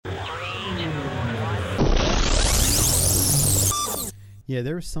Yeah,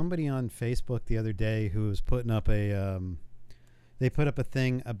 there was somebody on Facebook the other day who was putting up they put up a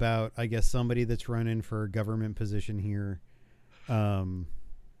thing about, I guess, somebody that's running for a government position here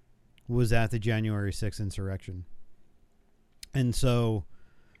was at the January 6th insurrection. And so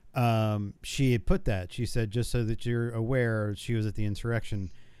she had put that. She said, just so that you're aware, she was at the insurrection.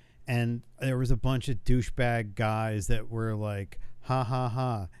 And there was a bunch of douchebag guys that were like, ha ha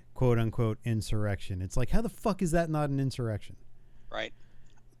ha, quote unquote, insurrection. It's like, how the fuck is that not an insurrection? Right.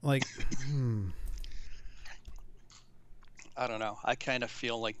 Like, I don't know. I kind of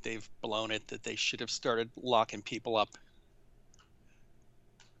feel like they've blown it, that they should have started locking people up.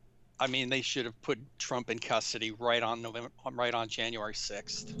 I mean, they should have put Trump in custody right on January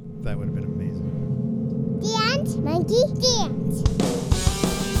 6th. That would have been amazing. Dance, monkey, dance.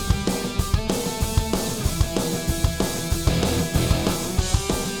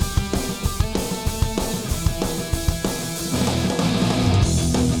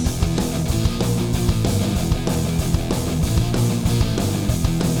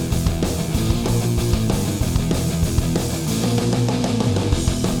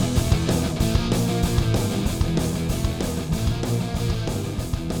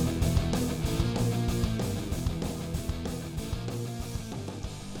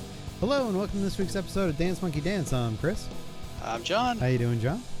 Hello and welcome to this week's episode of Dance Monkey Dance. I'm Chris. I'm John. How you doing,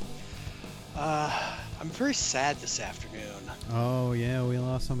 John? I'm very sad this afternoon. Oh yeah, we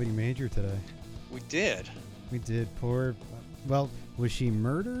lost somebody major today. We did. We did. Poor. Well, was she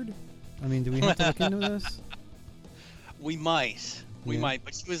murdered? I mean, do we have to look into this? We might. We Yeah. might.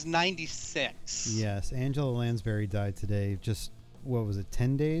 But she was 96. Yes, Angela Lansbury died today. Just, what was it,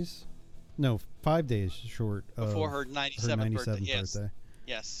 10 days? No, 5 days short of Before her 97th birthday. Yes. birthday.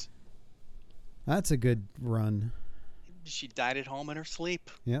 Yes. That's a good run. She died at home in her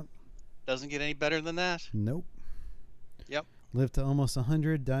sleep. Yep. Doesn't get any better than that. Nope. Yep. Live to almost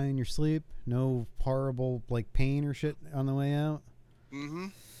 100, die in your sleep. No horrible, like, pain or shit on the way out. Mm-hmm.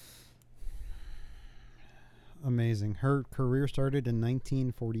 Amazing. Her career started in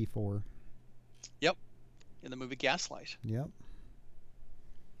 1944. Yep. In the movie Gaslight. Yep.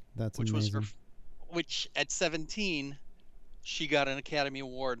 That's Which amazing. was which at 17, she got an Academy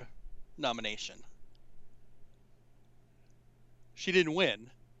Award nomination. She didn't win,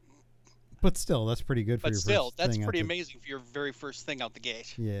 But still, that's pretty good for but your still, first that's thing out pretty the- amazing for your very first thing out the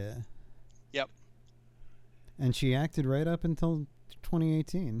gate. Yeah. Yep. And she acted right up until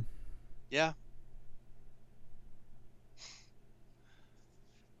 2018. Yeah.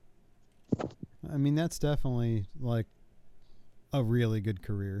 I mean, that's definitely, like, a really good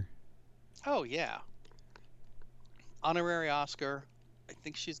career. Oh, yeah. Honorary Oscar. I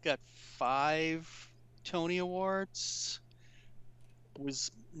think she's got 5 Tony Awards.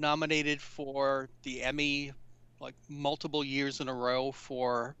 Was nominated for the Emmy like multiple years in a row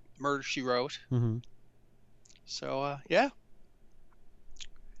for Murder, She Wrote. Mm-hmm. So, yeah.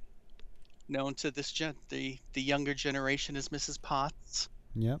 Known to this the younger generation as Mrs. Potts.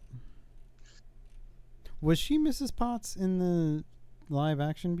 Yep. Was she Mrs. Potts in the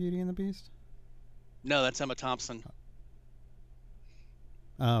live-action Beauty and the Beast? No, that's Emma Thompson.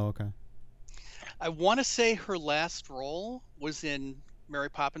 Oh, okay. I want to say her last role was in Mary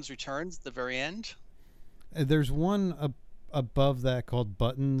Poppins Returns at the very end. There's one above that called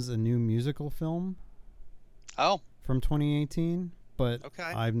Buttons, a new musical film Oh, from 2018, but okay.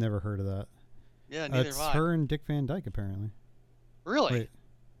 I've never heard of that. Yeah, neither It's have I. her and Dick Van Dyke, apparently. Really? Wait.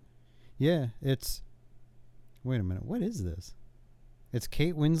 Yeah, it's... Wait a minute, what is this? It's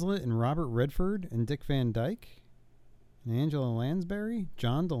Kate Winslet and Robert Redford and Dick Van Dyke and Angela Lansbury,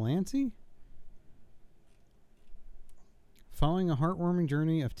 John Delancey. Following a heartwarming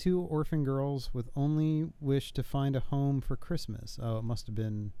journey of 2 orphan girls with only wish to find a home for Christmas. Oh, it must have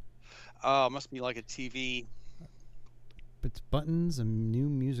been... Oh, it must be like a TV. It's Buttons, a new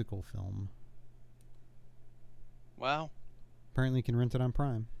musical film. Wow. Apparently you can rent it on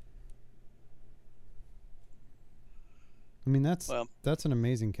Prime. I mean, that's an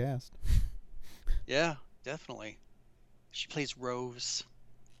amazing cast. Yeah, definitely. She plays Rose.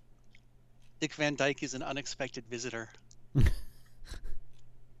 Dick Van Dyke is an unexpected visitor.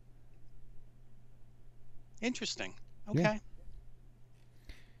 Interesting. Okay. Yeah.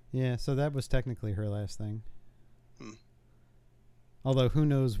 Yeah, so that was technically her last thing. Although, who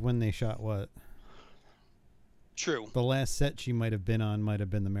knows when they shot what. True. The last set she might have been on might have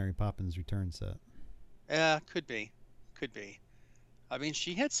been the Mary Poppins Return set. Yeah, could be. Could be. I mean,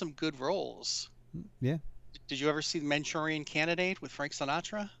 she had some good roles. Yeah. Did you ever see The Manchurian Candidate with Frank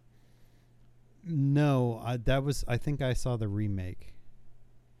Sinatra? No, I think I saw the remake.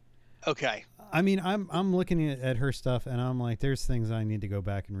 Okay. I mean, I'm looking at her stuff, and I'm like, there's things I need to go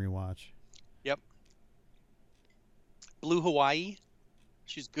back and rewatch. Yep. Blue Hawaii.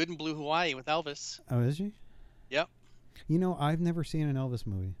 She's good in Blue Hawaii with Elvis. Oh, is she? Yep. You know, I've never seen an Elvis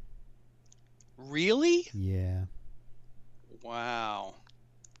movie. Really? Yeah. Wow.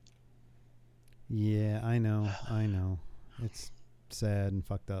 Yeah, I know. It's sad and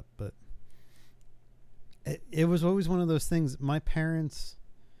fucked up, but it was always one of those things. My parents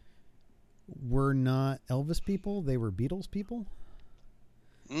were not Elvis people. They were Beatles people.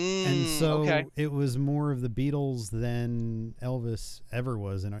 And so okay. it was more of the Beatles than Elvis ever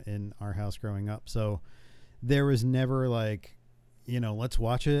was in our house growing up. So there was never like, you know, let's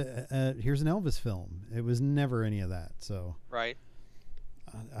watch it. Here's an Elvis film. It was never any of that. So Right.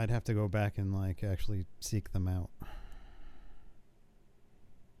 I'd have to go back and like actually seek them out.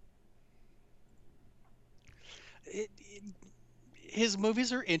 His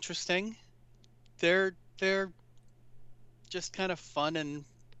movies are interesting. They're just kind of fun and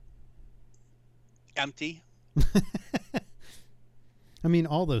empty. I mean,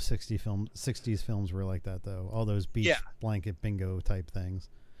 all those 60s films were like that, though. All those beach Yeah. blanket bingo type things.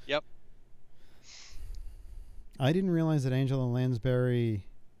 Yep. I didn't realize that Angela Lansbury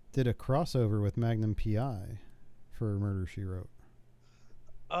did a crossover with Magnum PI for Murder, She Wrote.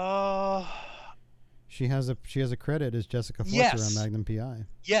 She has a credit as Jessica Fletcher Yes. on Magnum PI.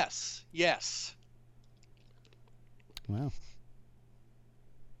 Yes. Wow.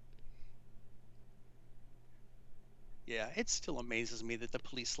 Yeah, it still amazes me that the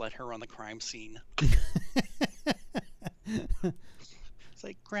police let her on the crime scene. It's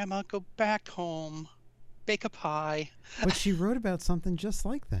like, Grandma, go back home. Bake a pie. But she wrote about something just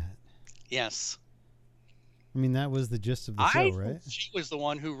like that. Yes. I mean, that was the gist of the show, I right? think she was the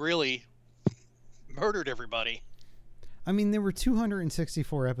one who really murdered everybody. I mean, there were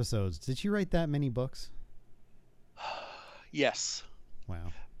 264 episodes. Did she write that many books? Yes.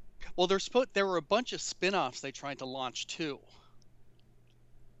 Wow. Well, there were a bunch of spin-offs they tried to launch too.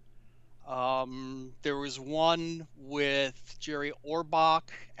 There was one with Jerry Orbach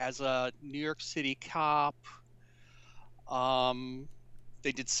as a New York City cop.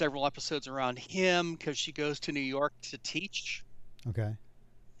 They did several episodes around him because she goes to New York to teach. Okay.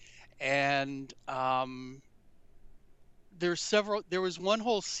 And there was one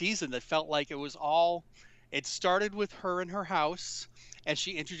whole season that felt like it started with her in her house, and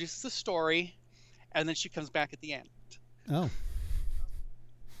she introduces the story, and then she comes back at the end. Oh.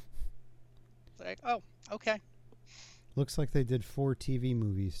 It's like, oh, okay. Looks like they did 4 TV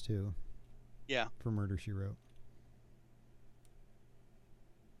movies, too. Yeah. For Murder, She Wrote.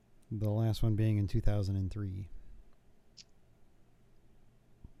 The last one being in 2003.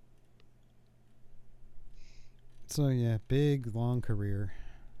 So, yeah, big, long career.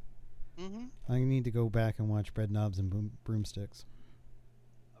 Mm-hmm. I need to go back and watch Bread Knobs and Broomsticks.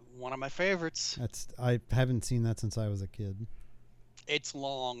 One of my favorites. I haven't seen that since I was a kid. It's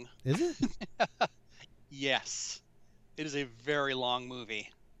long. Is it? Yes. It is a very long movie.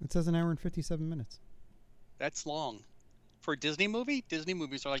 It says 1 hour and 57 minutes. That's long. For a Disney movie, Disney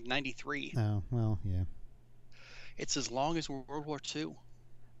movies are like 93. Oh, well, yeah. It's as long as World War II.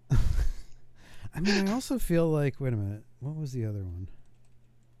 I mean, I also feel like, wait a minute, what was the other one?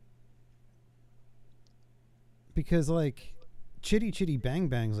 Because, like, Chitty Chitty Bang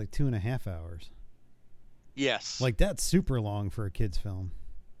Bang's like 2.5 hours. Yes. Like, that's super long for a kid's film.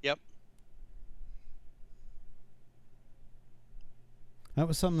 Yep. That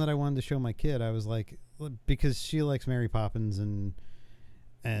was something that I wanted to show my kid. I was like, because she likes Mary Poppins and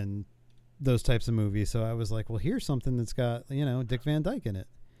those types of movies. So I was like, well, here's something that's got, you know, Dick Van Dyke in it.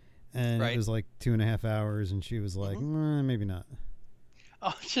 And Right. it was like 2.5 hours, and she was like, maybe not.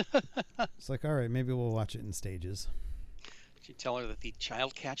 Oh, It's like, all right, maybe we'll watch it in stages. did you tell her that the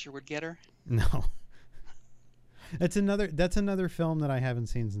child catcher would get her? No. That's another film that I haven't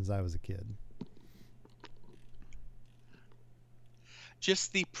seen since I was a kid.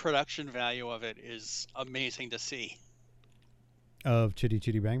 Just the production value of it is amazing to see. Of Chitty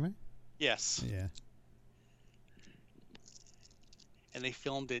Chitty Bang Bang? Yes. Yeah. And they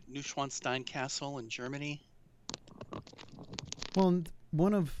filmed at Neuschwanstein Castle in Germany. Well, and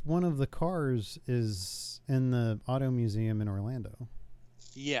one of the cars is in the Auto Museum in Orlando.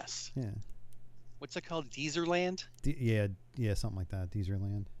 Yes. Yeah. What's it called? Deezerland? Yeah, something like that.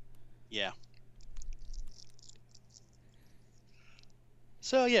 Deezerland. Yeah.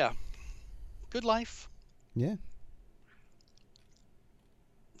 So, yeah. Good life. Yeah.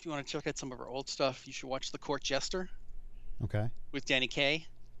 If you want to check out some of our old stuff, you should watch The Court Jester Okay. with Danny Kaye.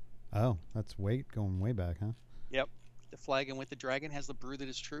 Oh, that's going way back, huh? Yep. The Flagon with the Dragon has the brew that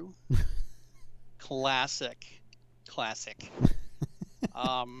is true. Classic.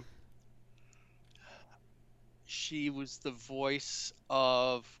 Um, she was the voice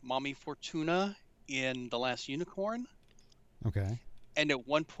of Mommy Fortuna in The Last Unicorn. Okay. And at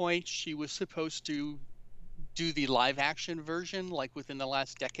one point, she was supposed to do the live action version, like within the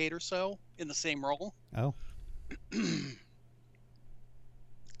last decade or so, in the same role. Oh,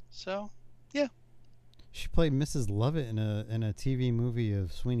 So, yeah. she played Mrs. Lovett in a TV movie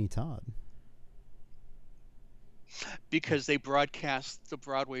of Sweeney Todd. Because they broadcast the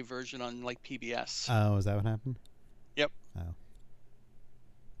Broadway version on like PBS. Oh, is that what happened? Yep. Oh.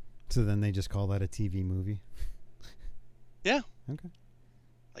 So then they just call that a TV movie? Yeah. Okay.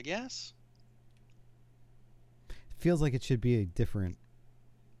 I guess. Feels like it should be a different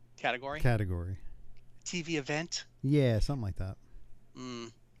Category. category. TV event. Yeah, something like that.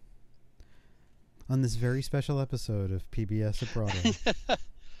 Mm. On this very special episode of PBS at Broadway,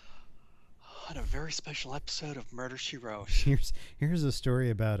 On a very special episode of Murder, She Wrote. here's a story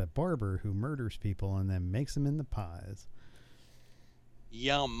about a barber who murders people and then makes them into pies.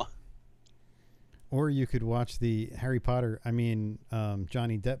 Yum. Or you could watch the Johnny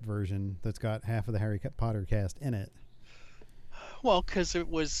Depp version that's got half of the Harry Potter cast in it. Well, because it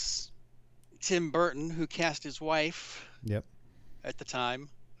was Tim Burton who cast his wife. Yep. At the time.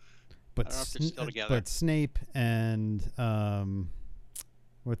 But I don't know if they're still together. But Snape and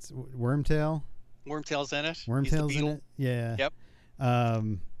Wormtail? Wormtail's in it. Wormtail's in it. Yeah. Yep.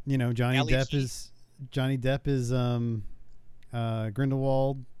 Johnny Ally Depp is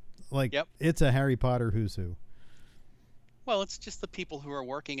Grindelwald. Like, Yep. It's a Harry Potter who's who. Well, it's just the people who are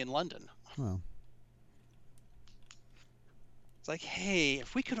working in London. Well, It's like, hey,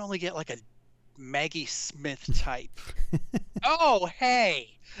 if we could only get like a Maggie Smith type. Oh,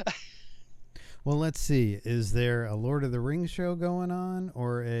 hey. well, let's see. Is there a Lord of the Rings show going on,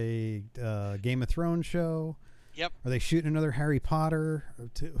 or a Game of Thrones show? Yep. Are they shooting another Harry Potter?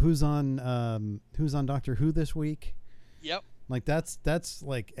 Who's on Doctor Who this week? Yep. Like that's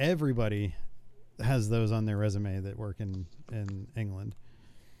like everybody has those on their resume that work in England.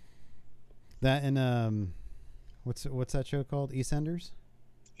 That and what's that show called? EastEnders?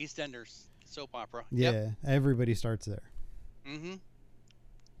 EastEnders soap opera. Yeah, Yep. everybody starts there. Mm-hmm.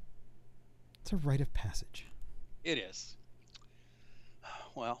 It's a rite of passage. It is.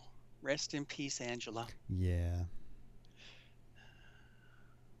 Well, rest in peace, Angela. Yeah.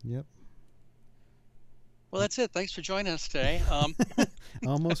 Yep. Well, that's it. Thanks for joining us today.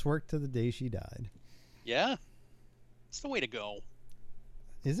 Almost worked to the day she died. Yeah. It's the way to go.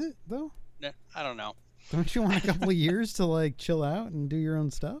 Is it though? I don't know. Don't you want a couple of years to like chill out and do your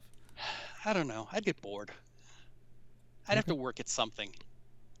own stuff? I don't know. I'd get bored. I'd have to work at something.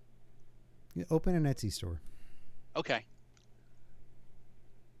 You open an Etsy store. Okay.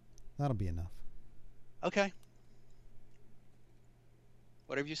 That'll be enough. Okay.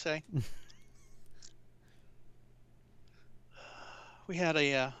 Whatever you say. We had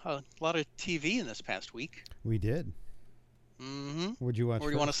a lot of TV in this past week. We did. Mm-hmm. What'd you watch? Where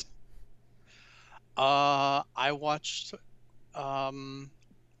do you want first? to? I watched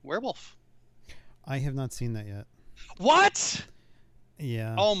Werewolf. I have not seen that yet. What?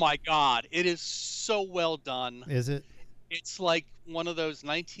 Yeah. Oh my God! It is so well done. Is it? It's like one of those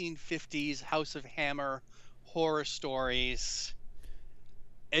 1950s House of Hammer horror stories.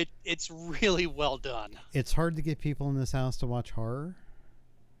 It's really well done. It's hard to get people in this house to watch horror.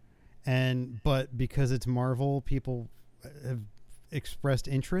 But because it's Marvel, people have expressed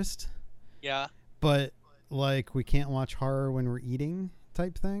interest. Yeah. But like we can't watch horror when we're eating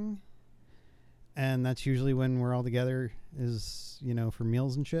type thing. And that's usually when we're all together is, for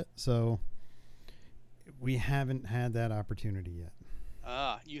meals and shit. So we haven't had that opportunity yet.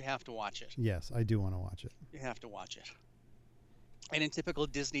 You have to watch it. Yes, I do want to watch it. You have to watch it. And in typical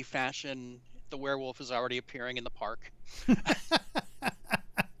Disney fashion, the werewolf is already appearing in the park.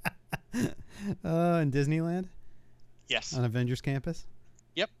 In Disneyland? Yes. On Avengers Campus?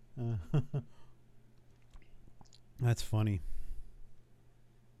 Yep. That's funny.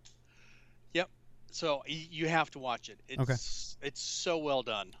 Yep. So you have to watch it. It's so well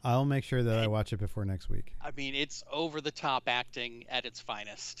done. I'll make sure that I watch it before next week. I mean, it's over the top acting at its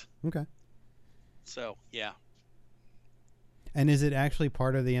finest. Okay. So, yeah. And is it actually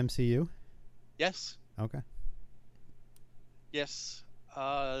part of the MCU? Yes. Okay. Yes.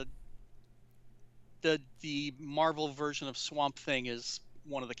 The Marvel version of Swamp Thing is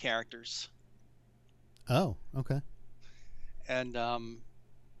one of the characters. Oh, okay. And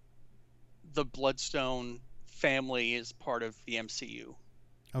the Bloodstone family is part of the MCU.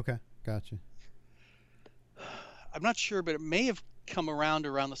 Okay, gotcha. I'm not sure, but it may have come around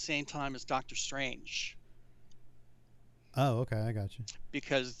the same time as Doctor Strange, Oh, okay, I got you.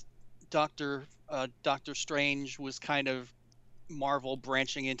 because Doctor Strange was kind of Marvel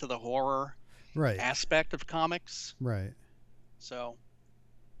branching into the horror Right, aspect of comics. right. So,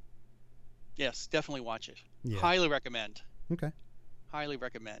 yes, definitely watch it. Yeah. Highly recommend. Okay. Highly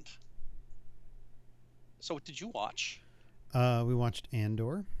recommend. So, what did you watch? We watched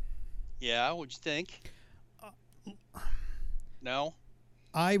Andor. Yeah, what'd you think? No?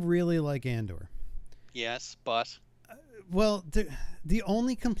 I really like Andor. Yes, but Well, the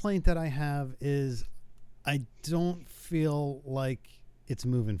only complaint that I have is I don't feel like it's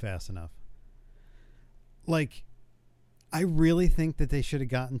moving fast enough. Like, I really think that they should have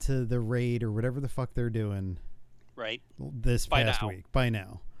gotten to the raid or whatever the fuck they're doing right. this By past now. week. By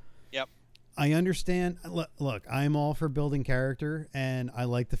now. Yep. I understand. Look, I'm all for building character, and I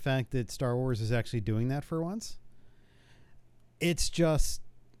like the fact that Star Wars is actually doing that for once. It's just,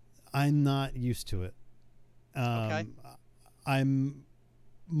 I'm not used to it. Okay. I'm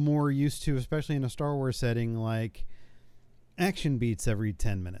more used to, especially in a Star Wars setting, like action beats every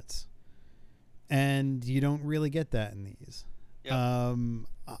 10 minutes. And you don't really get that in these.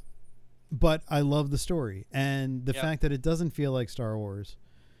 Yep. But I love the story. And the Yep. fact that it doesn't feel like Star Wars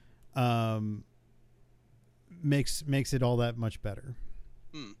makes it all that much better.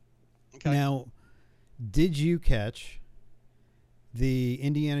 Okay. Now, did you catch the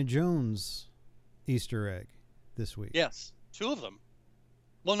Indiana Jones Easter egg this week? Yes, 2 of them.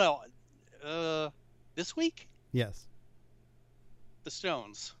 Well, no. This week? Yes. The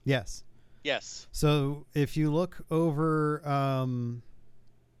Stones. Yes. Yes. So if you look over,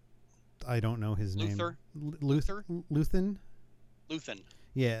 I don't know his Luther? name. Luther? Luthen? Luthen.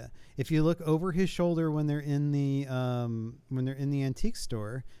 Yeah. If you look over his shoulder when they're in the antique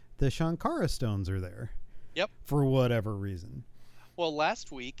store, the Shankara stones are there. Yep. For whatever reason. Well,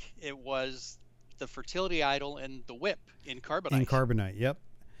 last week it was the fertility idol and the whip in carbonite. In carbonite, yep.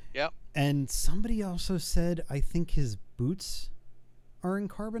 Yep. And somebody also said I think his boots are in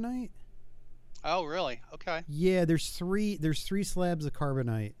carbonite. Oh, really? Okay. Yeah, there's three slabs of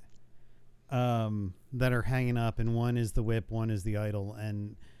carbonite that are hanging up, and one is the whip, one is the idol,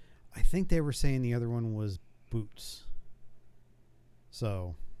 and I think they were saying the other one was boots.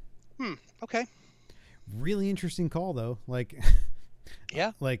 So, Okay. really interesting call though. Like,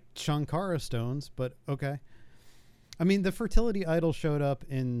 Yeah. like Shankara stones, but okay. I mean, the fertility idol showed up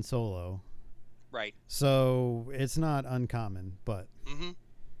in Solo, Right. so it's not uncommon, but Mm-hmm.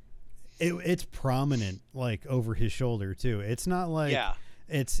 it's prominent, like over his shoulder too. It's not like Yeah.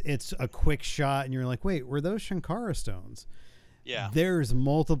 it's a quick shot and you're like, wait, were those Shankara stones? Yeah. There's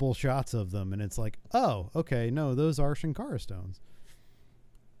multiple shots of them, and it's like, oh, okay, no, those are Shankara stones,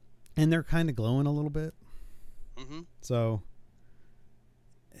 and they're kind of glowing a little bit. Mm-hmm. So,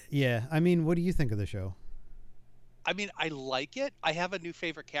 yeah, I mean, what do you think of the show? I mean, I like it. I have a new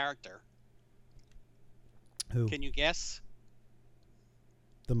favorite character. Who? Can you guess?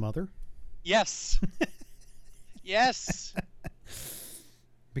 The mother? Yes. Yes.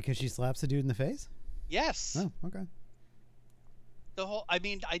 Because she slaps the dude in the face? Yes. Oh, okay.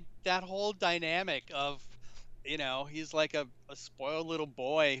 That whole dynamic of, he's like a spoiled little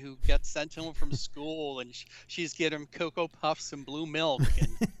boy who gets sent home from school, and she's getting him Cocoa Puffs and blue milk, and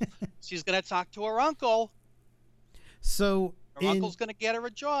she's going to talk to her uncle. So, Her uncle's going to get her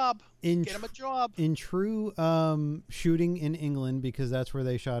a job. in Get him a job. in true shooting in England, because that's where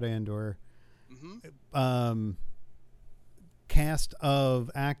they shot Andor, Mm-hmm. cast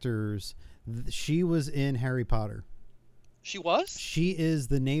of actors, she was in Harry Potter. She was? She is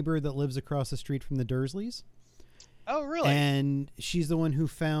the neighbor that lives across the street from the Dursleys. Oh, really? And she's the one who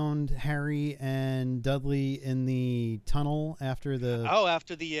found Harry and Dudley in the tunnel after the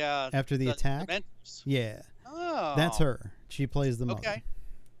after the attack. Dementors. Yeah, Oh. that's her. She plays the mother. Okay.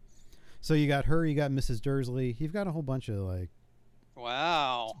 So you got her, you got Mrs. Dursley. You've got a whole bunch of like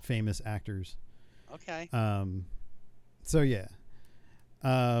Wow. famous actors. Okay. So yeah.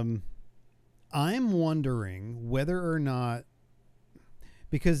 I'm wondering whether or not,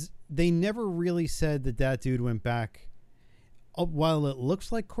 because they never really said that dude went back. While it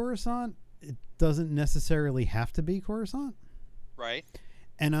looks like Coruscant, it doesn't necessarily have to be Coruscant. Right.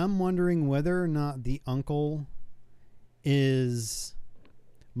 And I'm wondering whether or not the uncle is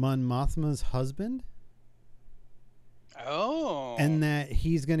Mon Mothma's husband. Oh. And that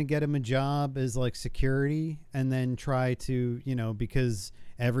he's going to get him a job as like security, and then try to, because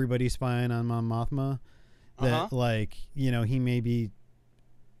everybody's spying on Mon Mothma, that like, he may be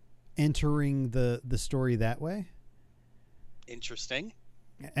entering the story that way. Interesting.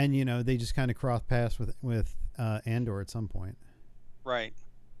 And, they just kind of cross paths with Andor at some point. Right.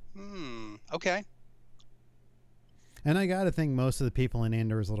 Okay. And I got to think most of the people in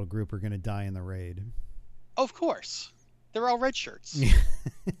Andor's little group are going to die in the raid. Of course. They're all red shirts.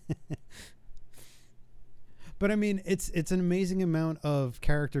 But I mean, it's an amazing amount of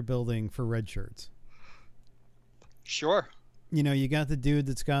character building for red shirts. Sure. You know, you got the dude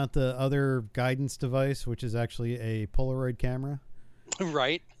that's got the other guidance device, which is actually a Polaroid camera.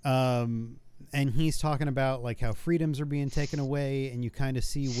 Right. And he's talking about like how freedoms are being taken away, and you kind of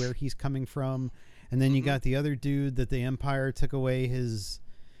see where he's coming from. And then you got the other dude that the Empire took away his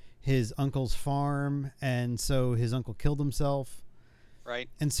uncle's farm, and so his uncle killed himself. Right.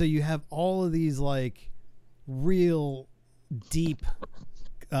 And so you have all of these like real deep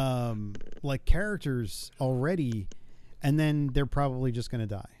like characters already, and then they're probably just going to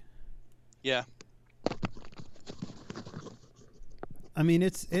die. Yeah. I mean,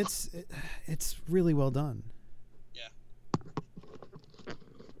 it's really well done. Yeah.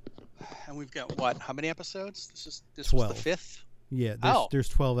 And we've got what? How many episodes? This was 12. the 5th. Yeah, there's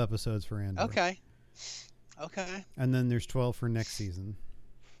 12 episodes for Andor. Okay. And then there's 12 for next season.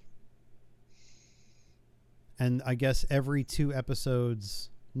 And I guess every 2 episodes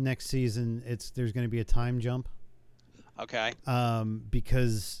next season, there's going to be a time jump. Okay.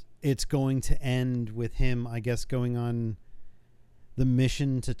 Because it's going to end with him, I guess, going on the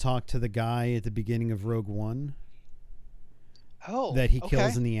mission to talk to the guy at the beginning of Rogue One. Oh. That he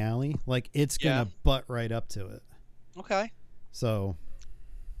kills in the alley. Like, it's going Yeah. to butt right up to it. Okay. So.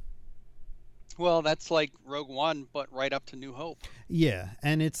 Well, that's like Rogue One, but right up to New Hope. Yeah,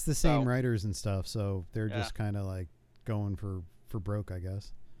 and it's the same So- writers and stuff, so they're Yeah. just kind of like going for broke, I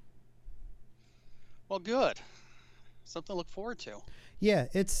guess. Well, good. Something to look forward to. Yeah,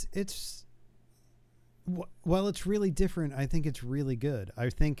 while it's really different, I think it's really good. I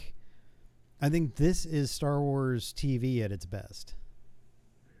think this is Star Wars TV at its best.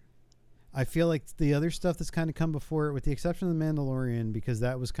 I feel like the other stuff that's kind of come before it, with the exception of The Mandalorian, because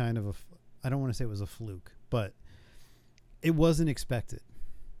that was kind of I don't want to say it was a fluke, but it wasn't expected.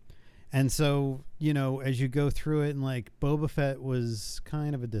 And so, you know, as you go through it, and like Boba Fett was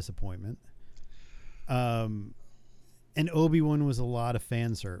kind of a disappointment. And Obi-Wan was a lot of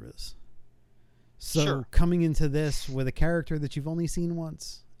fan service. So Sure. coming into this with a character that you've only seen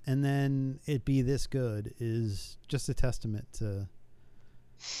once, and then it be this good, is just a testament to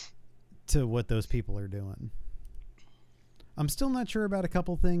what those people are doing. I'm still not sure about a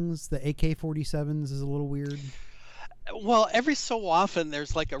couple things. The AK-47s is a little weird. Well, every so often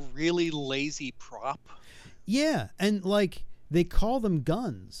there's like a really lazy prop. Yeah, and like they call them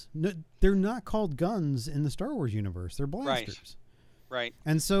guns. No, they're not called guns in the Star Wars universe. They're blasters. Right.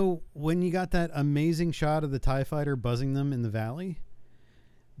 And so when you got that amazing shot of the TIE fighter buzzing them in the valley,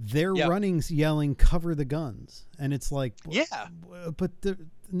 they're Yep. running, yelling, "Cover the guns." And it's like, Yeah. but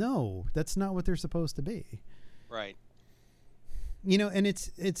no, that's not what they're supposed to be. Right. You know, and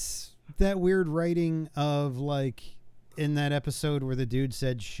it's that weird writing of like in that episode where the dude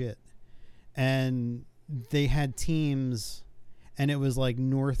said shit, and they had teams, and it was like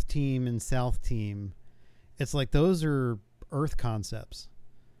North team and South team. It's like those are Earth concepts.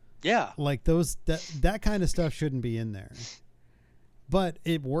 Yeah. Like that kind of stuff shouldn't be in there, but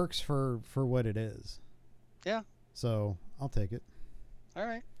it works for what it is. Yeah. So I'll take it. All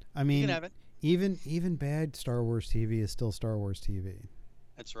right. I You mean, can have it. even bad Star Wars TV is still Star Wars TV.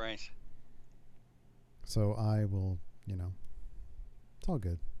 That's right. So I will, you know, it's all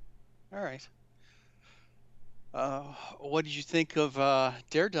good. All right. What did you think of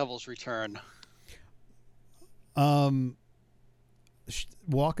Daredevil's return?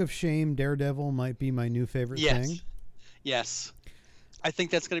 Walk of Shame Daredevil might be my new favorite thing. Yes. I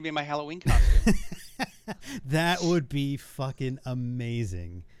think that's going to be my Halloween costume. That would be fucking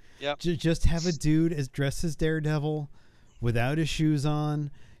amazing. Yep. Just have a dude as dressed as Daredevil without his shoes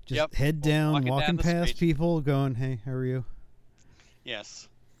on, just Yep. head down, Walking walking down the past street. people, going, "Hey, how are you?" Yes.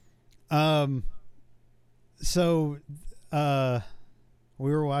 So,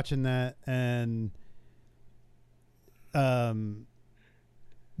 we were watching that, and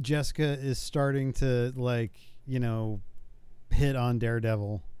Jessica is starting to, like, you know, hit on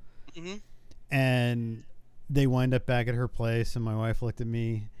Daredevil, Mm-hmm. and they wind up back at her place, and my wife looked at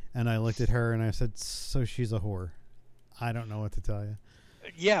me, and I looked at her, and I said, "So she's a whore." I don't know what to tell you.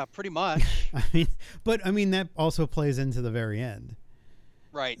 Yeah, pretty much. I mean that also plays into the very end.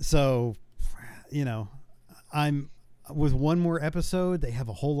 Right. So, you know, I'm with one more episode. They have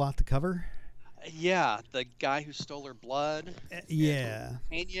a whole lot to cover. Yeah, the guy who stole her blood. Yeah,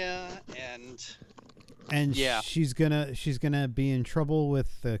 Pena and and Yeah. she's gonna be in trouble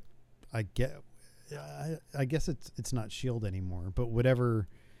with the. I get I guess it's not Shield anymore, but whatever.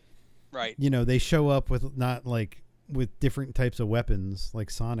 Right. You know, they show up with not like with different types of weapons, like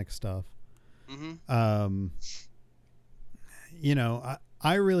Sonic stuff. Mm-hmm. You know,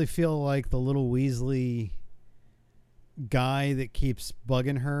 I really feel like the little Weasley guy that keeps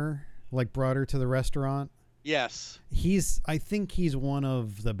bugging her, like brought her to the restaurant. Yes. I think he's one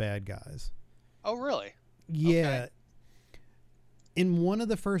of the bad guys. Oh, really? Yeah. Okay. In one of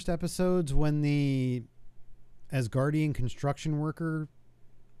the first episodes, when the Asgardian construction worker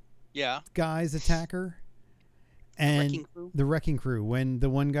Yeah. guys attack her, and Wrecking Crew? the wrecking crew, when the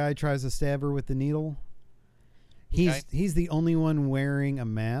one guy tries to stab her with the needle, Okay. he's the only one wearing a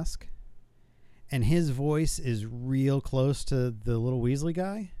mask, and his voice is real close to the little Weasley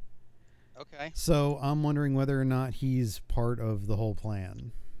guy. Okay. So I'm wondering whether or not he's part of the whole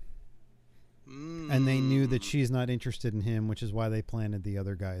plan. And they knew that she's not interested in him, which is why they planted the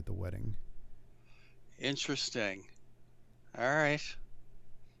other guy at the wedding. Interesting. All right.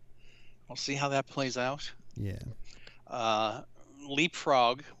 We'll see how that plays out. Yeah.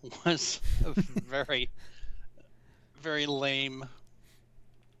 Leapfrog was a very, very lame.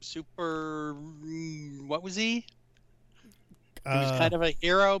 What was he? He was kind of a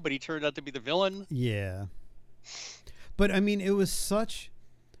hero, but he turned out to be the villain. Yeah. But I mean, it was such.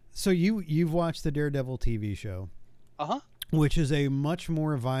 So you've watched the Daredevil TV show, Uh-huh. which is a much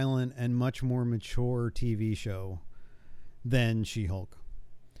more violent and much more mature TV show than She-Hulk.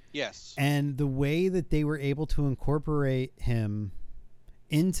 Yes. And the way that they were able to incorporate him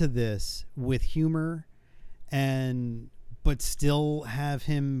into this with humor but still have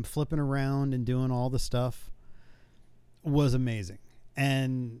him flipping around and doing all the stuff was amazing.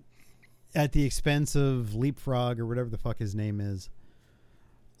 And at the expense of Leapfrog or whatever the fuck his name is,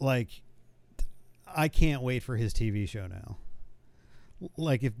 like, I can't wait for his TV show now.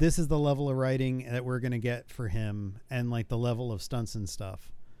 Like, if this is the level of writing that we're going to get for him and like the level of stunts and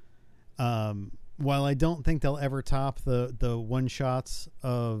stuff, while I don't think they'll ever top the one shots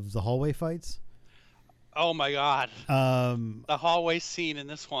of the hallway fights. Oh my God. The hallway scene in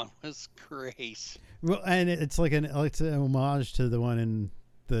this one was great. Well, and it's like an homage to the one in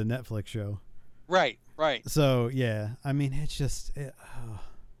the Netflix show. Right. Right. So yeah, I mean, it's just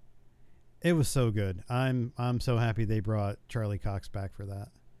it was so good. I'm so happy they brought Charlie Cox back for that.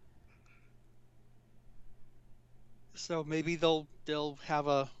 So maybe they'll have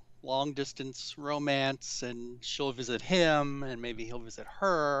a long distance romance, and she'll visit him, and maybe he'll visit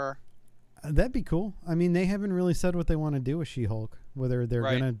her. That'd be cool. I mean, they haven't really said what they want to do with She-Hulk, whether they're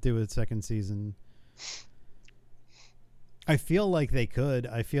Right. going to do a second season. I feel like they could.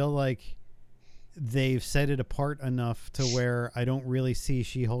 I feel like they've set it apart enough to where I don't really see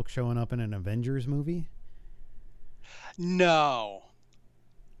She-Hulk showing up in an Avengers movie. No.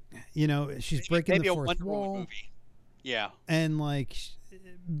 You know, she's breaking maybe the a fourth Wonder wall. Woman movie. Yeah. And like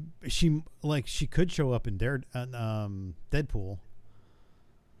she could show up in Deadpool.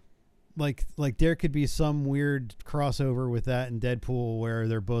 Like there could be some weird crossover with that and Deadpool where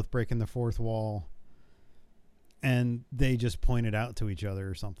they're both breaking the fourth wall and they just point it out to each other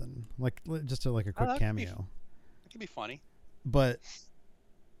or something. Like just a quick that cameo. That could be funny. But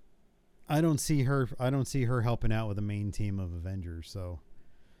I don't see her helping out with the main team of Avengers, so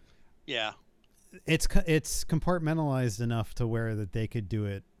Yeah. it's compartmentalized enough to where that they could do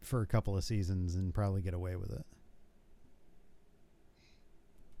it for a couple of seasons and probably get away with it.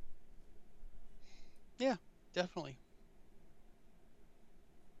 Yeah, definitely.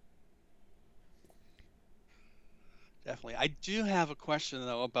 Definitely. I do have a question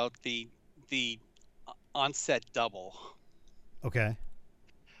though about the on-set double. Okay.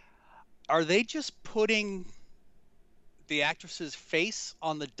 Are they just putting the actress's face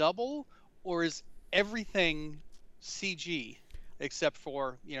on the double, or is everything CG except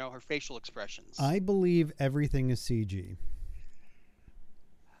for, her facial expressions? I believe everything is CG.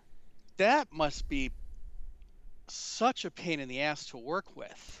 That must be such a pain in the ass to work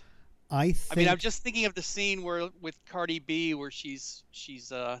with. I mean, I'm just thinking of the scene with Cardi B where she's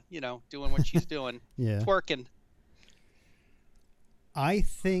doing what she's doing, yeah. twerking. I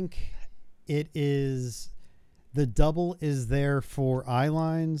think it is the double is there for eye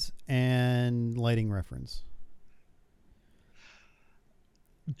lines and lighting reference.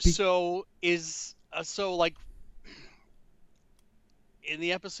 So like in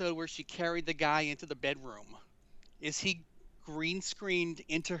the episode where she carried the guy into the bedroom, is he green screened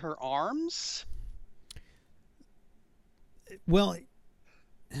into her arms? Well,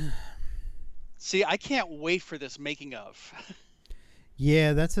 see, I can't wait for this making of.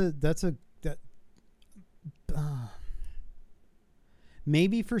 yeah,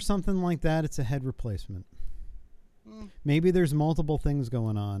 Maybe for something like that, it's a head replacement. Mm, Maybe there's multiple things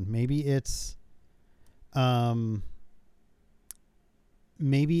going on. Um,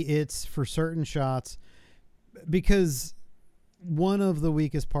 maybe it's for certain shots, because one of the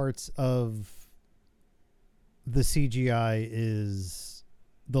weakest parts of the CGI is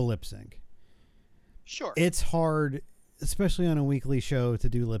the lip sync. sure. It's hard, especially on a weekly show, to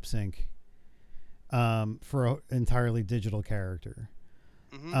do lip sync for an entirely digital character.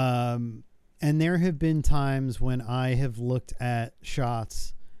 Hmm. And there have been times when I have looked at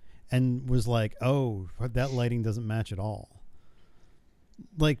shots and was like, oh, that lighting doesn't match at all.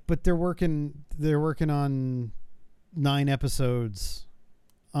 Like, but they're working on 9 episodes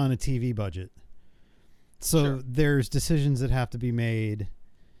on a TV budget. So Sure. there's decisions that have to be made.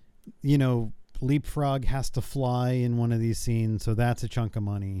 You know, Leapfrog has to fly in one of these scenes, so that's a chunk of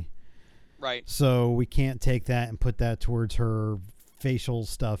money. Right. So we can't take that and put that towards her facial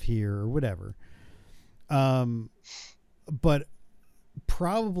stuff here or whatever. But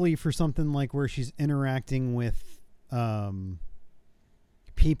probably for something like where she's interacting with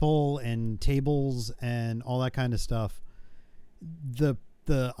people and tables and all that kind of stuff, the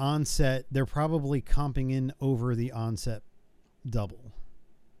onset, they're probably comping in over the onset double.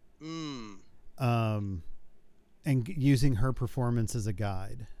 Mm. And using her performance as a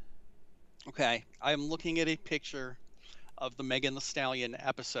guide. Okay. I'm looking at a picture of the Megan Thee Stallion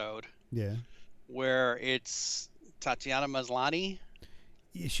episode Yeah. where it's Tatiana Maslany.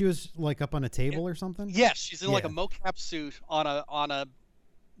 She was like up on a table or something? Yes, she's in like a Yeah. mocap suit on a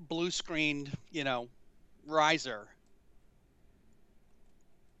blue screened, riser.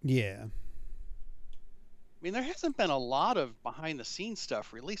 Yeah. I mean, there hasn't been a lot of behind the scenes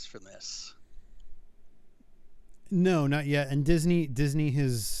stuff released from this. No, not yet. And Disney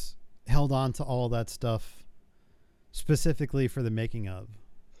has held on to all that stuff specifically for the making of,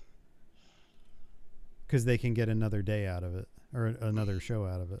 because they can get another day out of it or another show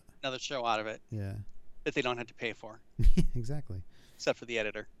out of it. Another show out of it Yeah. that they don't have to pay for, Exactly. except for the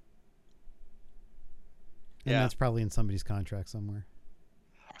editor. And Yeah. that's probably in somebody's contract somewhere.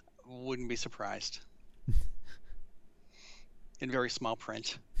 Wouldn't be surprised. In very small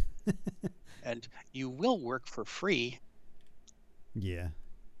print. And you will work for free. Yeah.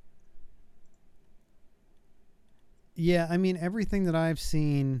 Yeah, I mean, everything that I've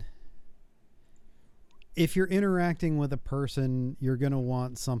seen, if you're interacting with a person, you're going to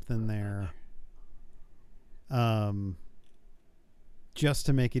want something there. Just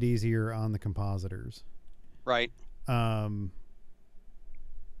to make it easier on the compositors. Right.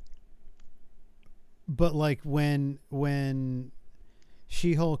 But like when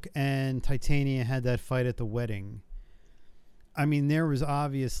She-Hulk and Titania had that fight at the wedding, I mean, there was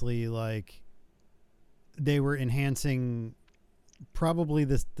obviously like they were enhancing probably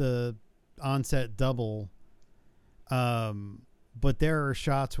the onset double. But there are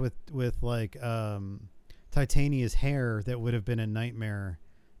shots with like Titania's hair that would have been a nightmare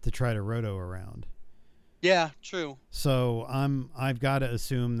to try to roto around. Yeah, true. So I've got to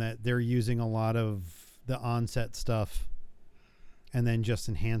assume that they're using a lot of the onset stuff and then just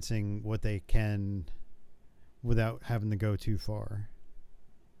enhancing what they can without having to go too far.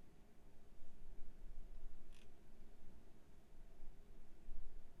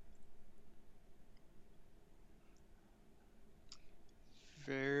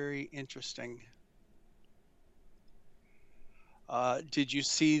 Very interesting. Did you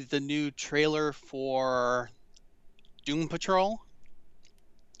see the new trailer for Doom Patrol?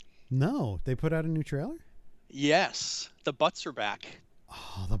 No, they put out a new trailer? Yes, the butts are back.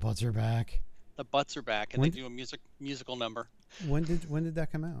 Oh, the butts are back. The butts are back, and When- they do a musical number. When did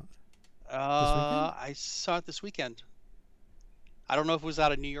that come out? I saw it this weekend. I don't know if it was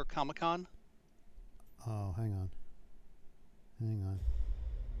out of New York Comic Con. Oh, hang on. The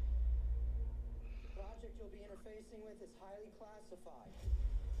project you'll be interfacing with is highly classified.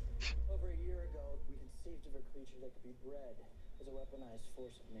 Over a year ago, we conceived of a creature that could be bred as a weaponized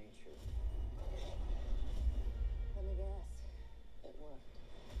force of nature. Let me guess. It worked.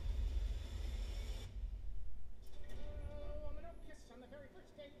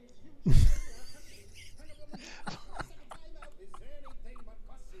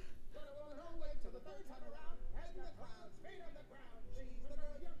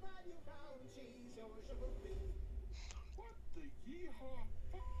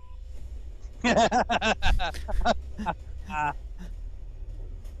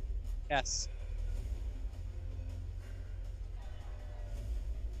 Yes.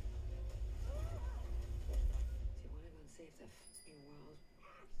 Do you want to go and save the f***ing world?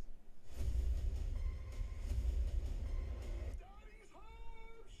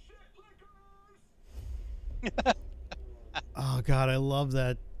 Oh God, I love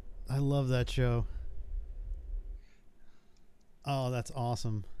that. I love that show. Oh, that's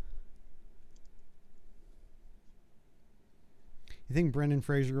awesome. You think Brendan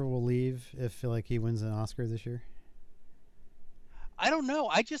Fraser will leave if like he wins an Oscar this year? I don't know.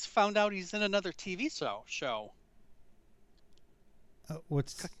 I just found out he's in another TV show.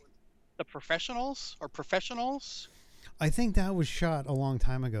 What's? The Professionals or Professionals? I think that was shot a long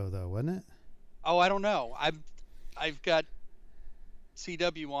time ago, though, wasn't it? Oh, I don't know. I've got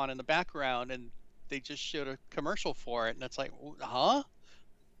CW on in the background, and they just showed a commercial for it, and it's like, huh?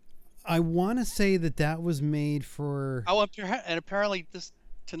 I want to say that was made for. Oh, and apparently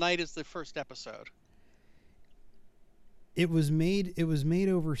tonight is the first episode. It was made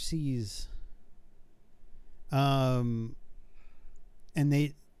overseas. And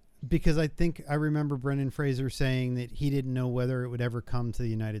because I think I remember Brendan Fraser saying that he didn't know whether it would ever come to the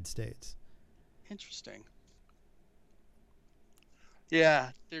United States. Interesting.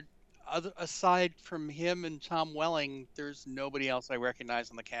 Yeah, aside from him and Tom Welling, there's nobody else I recognize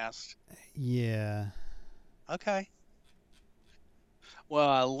in the cast. Yeah. Okay. Well,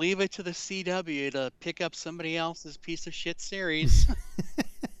 I'll leave it to the CW to pick up somebody else's piece of shit series.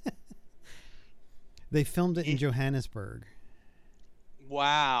 They filmed it in Johannesburg.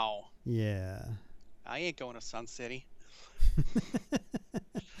 Wow. Yeah. I ain't going to Sun City.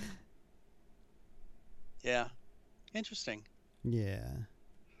 Yeah. Interesting. Yeah.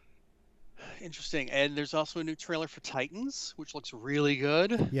 Interesting. And there's also a new trailer for Titans, which looks really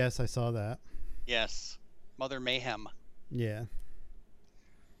good. Yes, I saw that. Yes. Mother Mayhem. Yeah.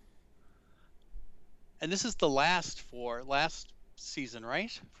 And this is the last season,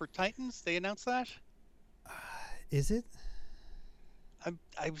 right? For Titans, they announced that? Is it?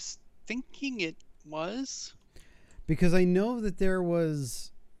 I was thinking it was. Because I know that there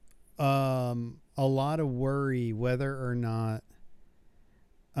was a lot of worry whether or not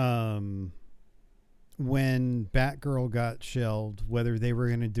when Batgirl got shelved, whether they were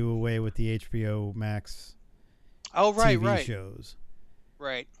going to do away with the HBO Max TV shows.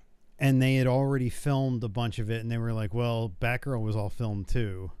 Right. And they had already filmed a bunch of it, and they were like, well, Batgirl was all filmed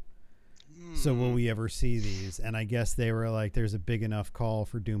too. So will we ever see these? And I guess they were like, there's a big enough call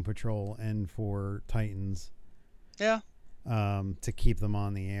for Doom Patrol and for Titans. Yeah. To keep them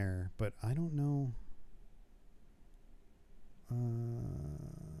on the air. But I don't know.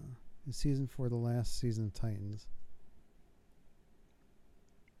 The season 4, the last season of Titans.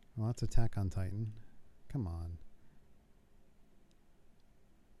 Well, that's Attack on Titan. Come on.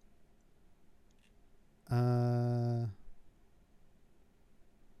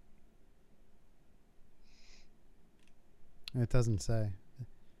 It doesn't say.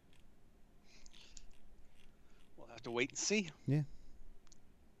 We'll have to wait and see. Yeah.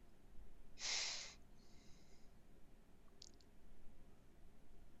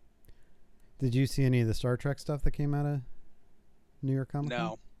 Did you see any of the Star Trek stuff that came out of New York Comic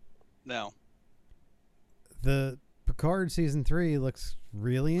Con? No. The Picard season 3 looks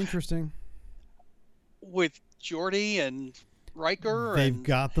really interesting. With Geordi and Riker, They've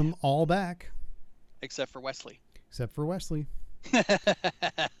got them all back. Except for Wesley.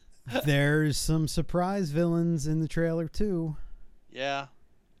 There's some surprise villains in the trailer too. Yeah.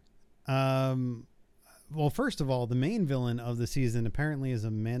 Well, first of all, the main villain of the season apparently is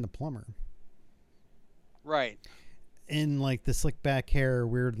Amanda Plummer. Right. In like the slick back hair,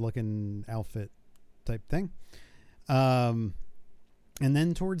 weird looking outfit type thing. And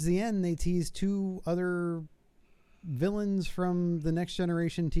then towards the end, they teased 2 other villains from the Next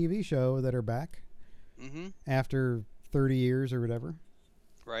Generation TV show that are back after 30 years or whatever.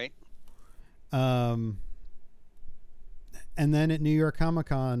 Right. And then at New York Comic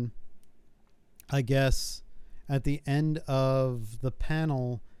Con, I guess at the end of the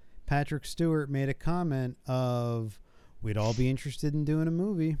panel, Patrick Stewart made a comment of, we'd all be interested in doing a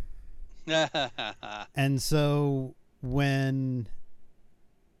movie. And so when,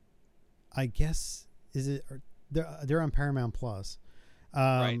 I guess, they're on Paramount Plus.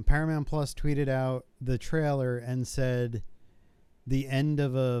 Right. Paramount Plus tweeted out the trailer and said the end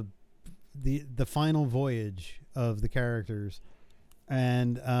of the final voyage of the characters.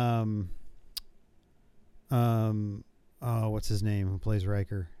 And what's his name who plays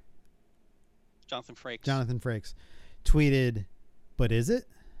Riker? Jonathan Frakes tweeted, but is it?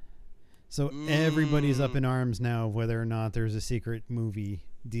 So everybody's up in arms now of whether or not there's a secret movie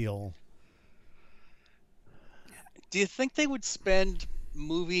deal. Do you think they would spend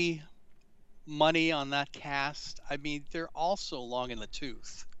movie money on that cast? I mean, they're all so long in the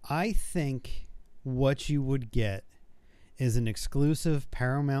tooth. I think what you would get is an exclusive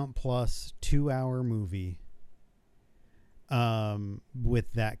Paramount Plus 2-hour movie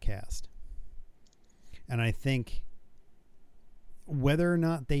with that cast. And I think whether or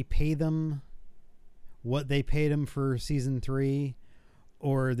not they pay them what they paid them for season 3,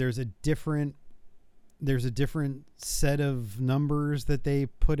 or there's a different set of numbers that they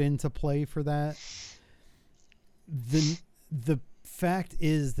put into play for that. The fact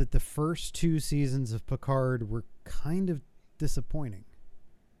is that the first 2 seasons of Picard were kind of disappointing.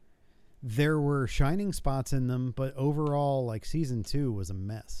 There were shining spots in them, but overall, like, season 2 was a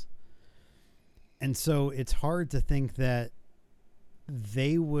mess. And so it's hard to think that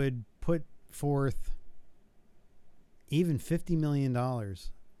they would put forth even $50 million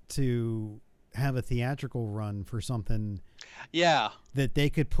to have a theatrical run for something that they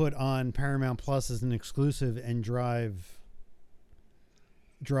could put on Paramount Plus as an exclusive and drive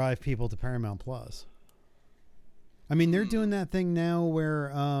people to Paramount Plus. I mean, they're doing that thing now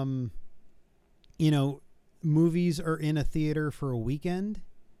where movies are in a theater for a weekend,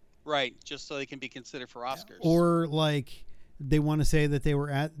 right, just so they can be considered for Oscars, or like they want to say that they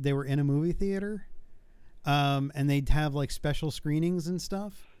were in a movie theater, and they'd have like special screenings and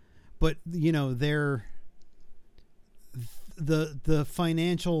stuff. But, the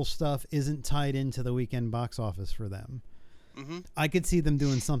financial stuff isn't tied into the weekend box office for them. Mm-hmm. I could see them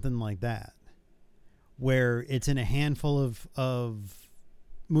doing something like that, where it's in a handful of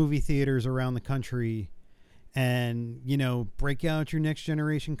movie theaters around the country, and, break out your Next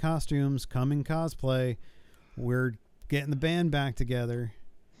Generation costumes, come in cosplay. We're getting the band back together.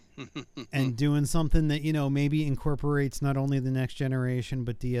 And doing something that, maybe incorporates not only the Next Generation,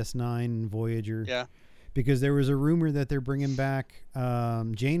 but DS9 and Voyager. Yeah. Because there was a rumor that they're bringing back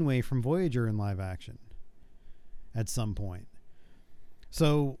Janeway from Voyager in live action at some point.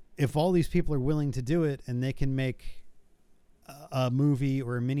 So if all these people are willing to do it, and they can make a movie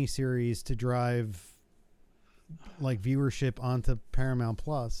or a miniseries to drive like viewership onto Paramount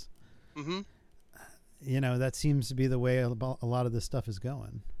Plus, mm-hmm. That seems to be the way a lot of this stuff is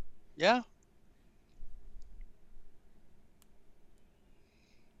going. Yeah.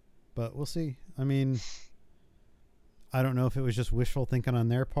 But we'll see. I mean, I don't know if it was just wishful thinking on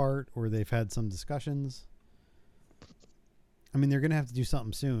their part, or they've had some discussions. I mean, they're going to have to do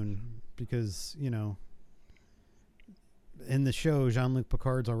something soon because, in the show, Jean-Luc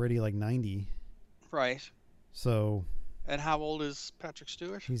Picard's already like 90. Right. So. And how old is Patrick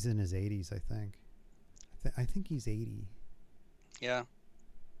Stewart? He's in his 80s, I think. I think he's 80. Yeah.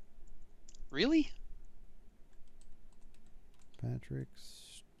 Really? Patrick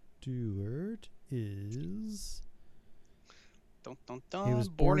Stewart is... Dun, dun, dun. He was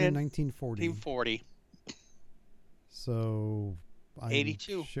born in 1940. 1940. So...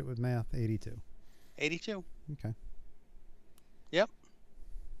 82. Shit with math. 82. 82. Okay. Yep.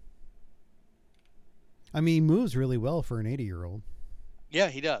 I mean, he moves really well for an 80-year-old. Yeah,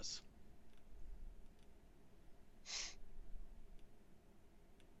 he does.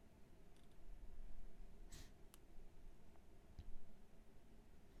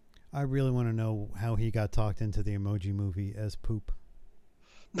 I really want to know how he got talked into the Emoji Movie as Poop.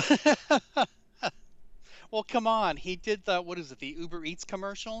 Well, come on. He did the Uber Eats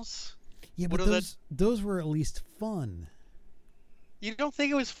commercials? Yeah, but those were at least fun. You don't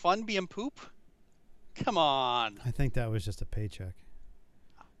think it was fun being Poop? Come on. I think that was just a paycheck.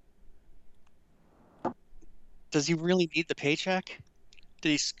 Does he really need the paycheck? Did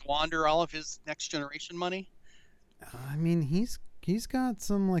he squander all of his Next Generation money? I mean, he's got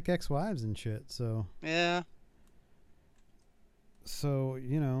some like ex-wives and shit, so. Yeah. So,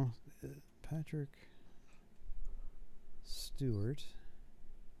 Patrick Stewart.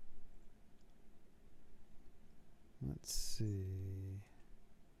 Let's see.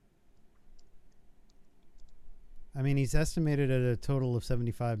 I mean, he's estimated at a total of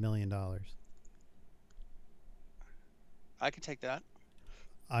 $75 million. I could take that.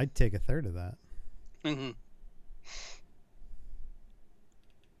 I'd take a third of that. Mm-hmm.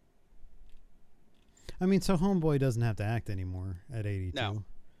 I mean, so Homeboy doesn't have to act anymore at 82.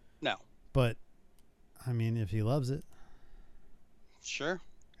 No. But, I mean, if he loves it. Sure.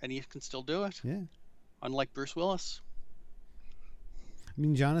 And he can still do it. Yeah. Unlike Bruce Willis. I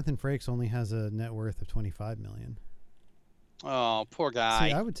mean, Jonathan Frakes only has a net worth of $25 million. Oh, poor guy.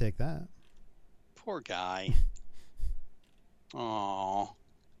 See, I would take that. Poor guy. Oh.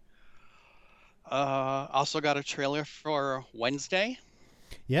 Also got a trailer for Wednesday.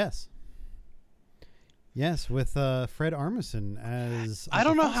 Yes. Yes, with Fred Armisen as... I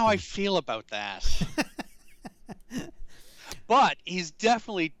don't know how I Fausto. feel about that. But he's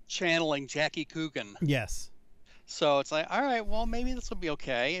definitely channeling Jackie Coogan. Yes. So it's like, all right, well, maybe this will be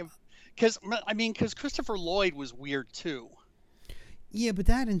okay. Because Christopher Lloyd was weird, too. Yeah, but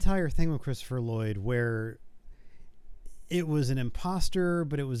that entire thing with Christopher Lloyd, where it was an imposter,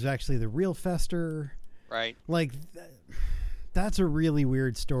 but it was actually the real Fester. Right. Like, that's a really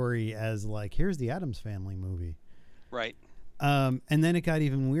weird story. As like, here's the Addams Family movie. Right. And then it got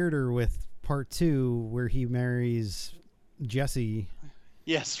even weirder with part 2, where he marries Jessie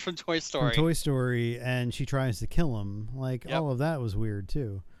Yes, from Toy Story. from Toy Story, and she tries to kill him. Like, Yep. all of that was weird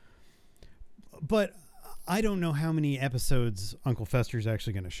too. But I don't know how many episodes Uncle Fester's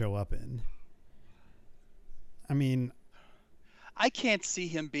actually going to show up in. I mean, I can't see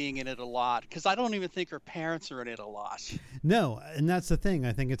him being in it a lot because I don't even think her parents are in it a lot. no, and that's the thing.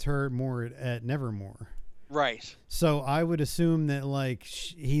 I think it's her more at Nevermore. Right. So I would assume that like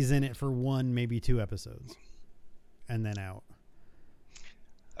he's in it for 1, maybe 2 episodes, and then out.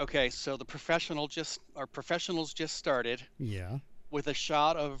 Okay, so the professionals just started Yeah, with a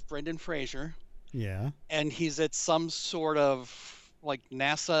shot of Brendan Fraser, yeah. and he's at some sort of like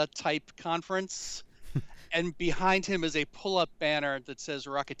NASA type conference, and behind him is a pull-up banner that says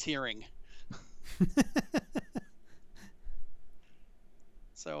rocketeering.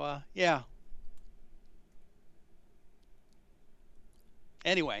 So yeah.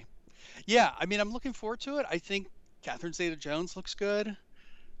 Anyway, yeah, I mean, I'm looking forward to it. I think Catherine Zeta-Jones looks good.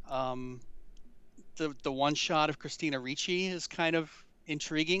 The one shot of Christina Ricci is kind of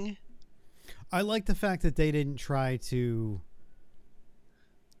intriguing. I like the fact that they didn't try to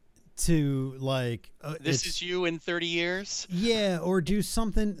like This is you in 30 years. yeah, or do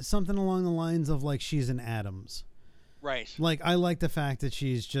something along the lines of like she's an Addams. Right. Like I like the fact that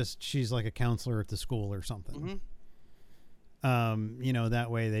she's like a counselor at the school or something. Mm-hmm. You know,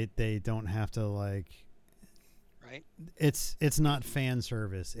 that way they don't have to like. Right. It's not fan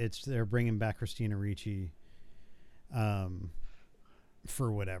service. They're bringing back Christina Ricci,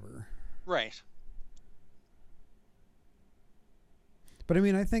 for whatever. Right. But I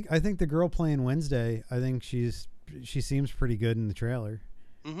mean, I think the girl playing Wednesday, I think she seems pretty good in the trailer.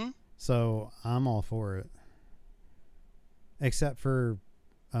 Mm-hmm. So I'm all for it. Except for,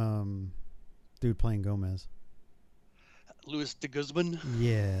 dude playing Gomez. Louis de Guzman.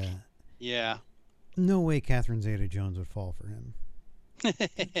 Yeah. Yeah. No way Catherine Zeta-Jones would fall for him.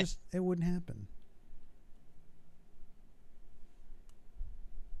 It wouldn't happen.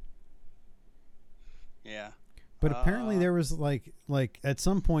 Yeah. But apparently there was like at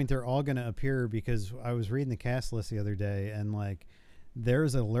some point they're all going to appear, because I was reading the cast list the other day and like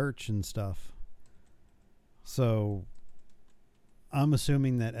there's a lurch and stuff. So I'm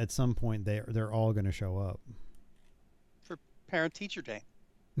assuming that at some point they're all going to show up. For Parent Teacher Day.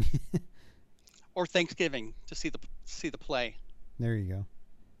 Or Thanksgiving to see the play. There you go.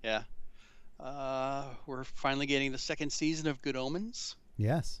 Yeah. We're finally getting the second season of Good Omens.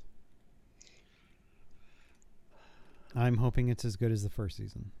 Yes. I'm hoping it's as good as the first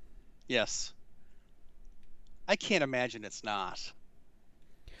season. Yes. I can't imagine it's not.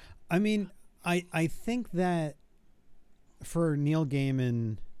 I mean, I think that for Neil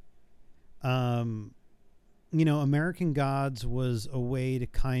Gaiman, you know, American Gods was a way to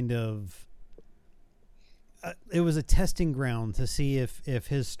kind of it was a testing ground to see if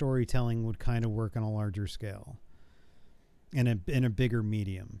his storytelling would kind of work on a larger scale in a bigger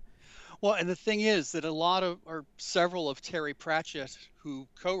medium. Well, and the thing is that several of Terry Pratchett, who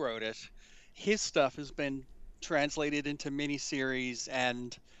co-wrote it, his stuff has been translated into miniseries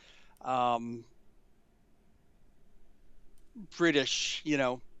and British,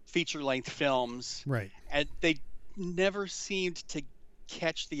 feature-length films. Right. And they never seemed to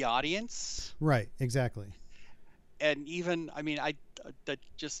catch the audience. Right, exactly. And even, that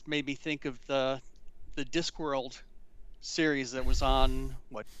just made me think of the Discworld series that was on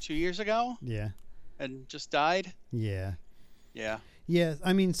 2 years ago Yeah. and just died. Yeah. Yeah. Yeah,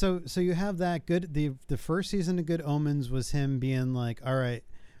 I mean, so you have that good. The first season of Good Omens was him being like, all right,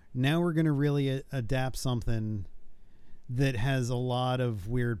 now we're gonna really adapt something that has a lot of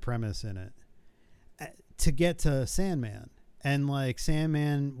weird premise in it to get to Sandman. And like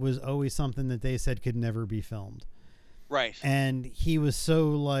Sandman was always something that they said could never be filmed. Right. And he was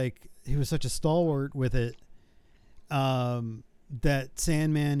such a stalwart with it, that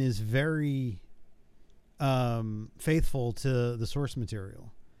Sandman is very faithful to the source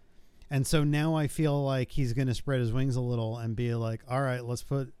material. And so now I feel like he's going to spread his wings a little and be like, all right, let's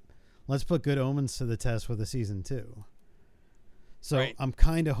put Good Omens to the test with a season 2. So right. I'm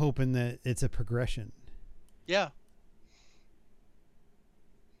kind of hoping that it's a progression. Yeah.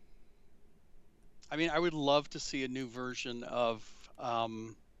 I would love to see a new version of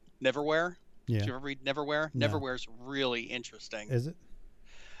Neverwhere. Yeah. Did you ever read Neverwhere? No. Neverwhere's really interesting. Is it?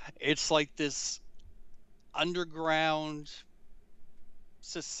 It's like this underground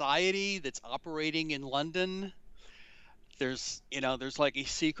society that's operating in London. There's like a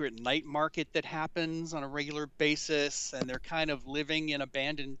secret night market that happens on a regular basis, and they're kind of living in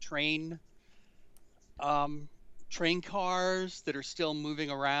abandoned um, train cars that are still moving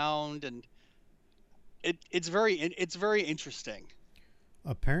around, and it's very interesting.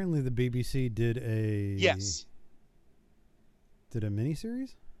 Apparently, the BBC did Yes, a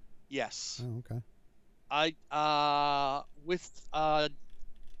miniseries. yes. Oh, okay. With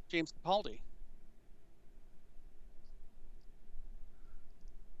James Capaldi.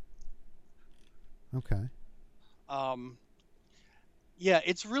 Okay. Um, yeah,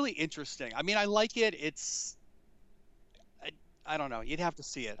 it's really interesting. I mean, I like it. I don't know. You'd have to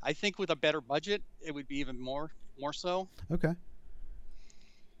see it. I think with a better budget, it would be even more so. Okay.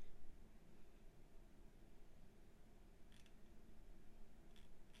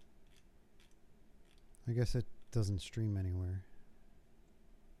 I guess it doesn't stream anywhere.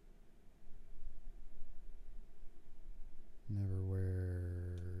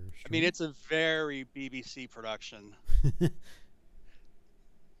 Neverwhere. I mean, it's a very BBC production.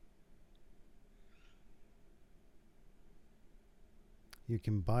 You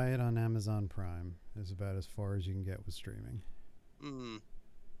can buy it on Amazon Prime. Is about as far as you can get with streaming. Mm.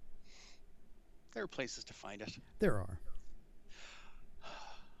 There are places to find it. There are.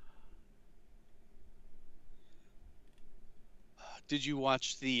 Did you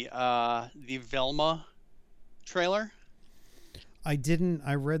watch the Velma trailer? I didn't.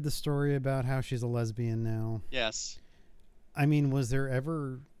 I read the story about how she's a lesbian now. Yes. I mean, was there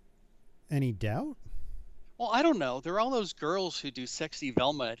ever any doubt? Well, I don't know. There are all those girls who do sexy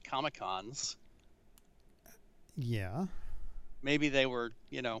Velma at Comic Cons. Yeah. Maybe they were,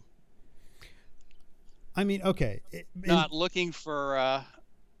 I mean, okay. not looking for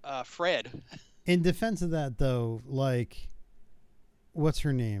Fred. In defense of that, though, like, what's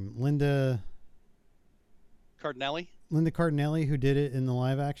her name? Linda Cardinelli? Cardinelli, who did it in the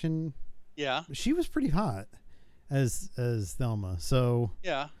live action. Yeah. She was pretty hot as Thelma. So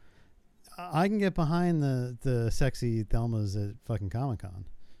Yeah. I can get behind the sexy Thelmas at fucking Comic-Con.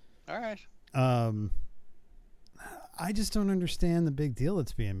 All right. I just don't understand the big deal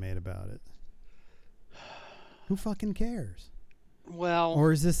that's being made about it. Who fucking cares? Well,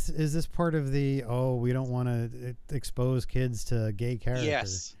 Or is this part of the we don't want to expose kids to gay characters?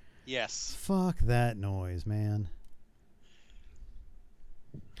 yes. Yes. Fuck that noise, man.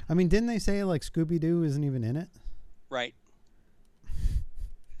 I mean, didn't they say like Scooby-Doo isn't even in it? Right.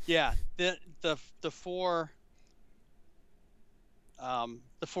 Yeah. The four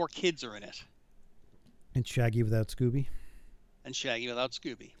kids are in it, And Shaggy without Scooby? and Shaggy without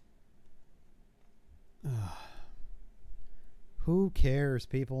Scooby. Who cares,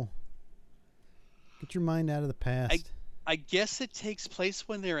 people? Get your mind out of the past. I guess it takes place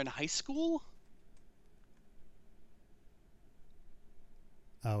when they're in high school.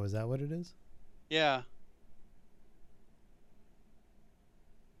 Oh, is that what it is? Yeah.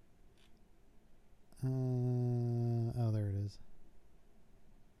 Oh, there it is.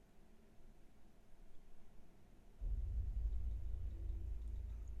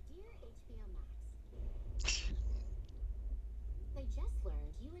 Dear HBO Max, I just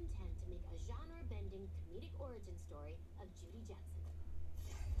learned you intend to make a genre-bending comedic origin story of Judy Jetson.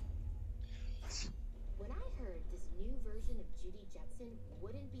 When I heard this new version of Judy Jetson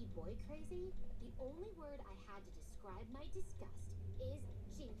wouldn't be boy crazy, the only word I had to describe my disgust is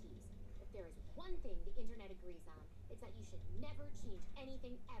jinkies. If there is one thing the internet agrees on, it's that you should never change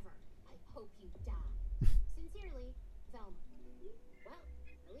anything ever. I hope you die. Sincerely, Velma. Well,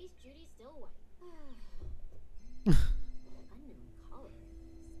 at least Judy's still white. Unknown caller.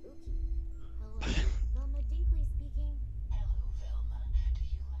 Spooky. Hello, Velma Dinkley speaking. Hello, Velma. Do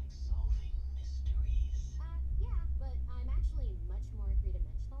you like solving mysteries? Yeah, but I'm actually much more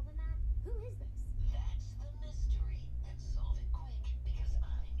three-dimensional than that. Who is this? That's the mystery. Let's solve it quick because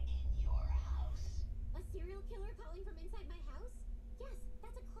I'm in your house. A serial killer calling from inside my house? Yes,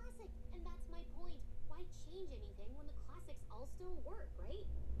 that's a classic, and that's my point. Why change anything when the classics all still work, right?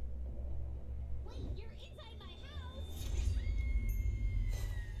 Wait, you're inside my house!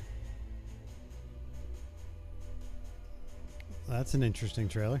 That's an interesting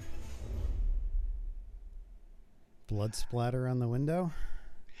trailer. Blood splatter on the window.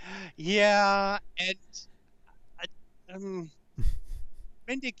 Yeah, and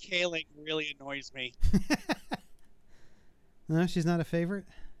Mindy Kaling really annoys me. No, she's not a favorite.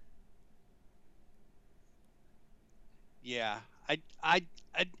 Yeah, I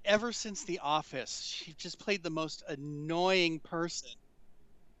ever since The Office, she just played the most annoying person.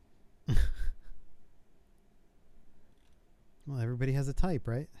 Well, everybody has a type,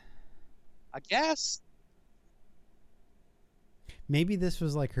 right? I guess. Maybe this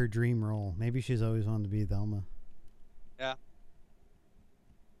was like her dream role. Maybe she's always wanted to be Velma. Yeah.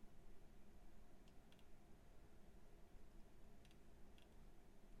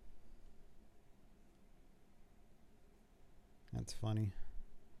 That's funny.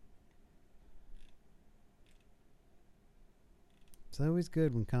 It's always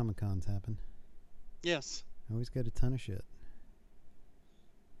good when Comic-Cons happen. Yes. Always get a ton of shit.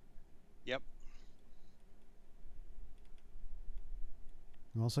 Yep.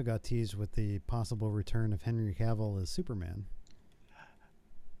 We also got teased with the possible return of Henry Cavill as Superman.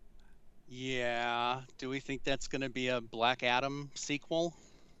 Yeah. Do we think that's going to be a Black Adam sequel?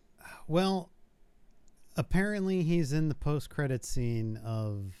 Well, apparently he's in the post-credit scene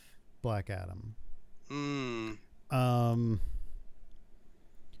of Black Adam.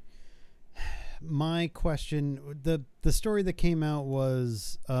 My question, the story that came out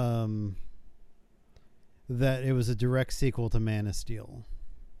was that it was a direct sequel to Man of Steel,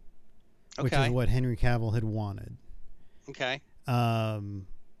 which is what Henry Cavill had wanted. Okay. And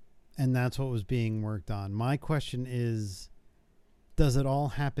that's what was being worked on. My question is, does it all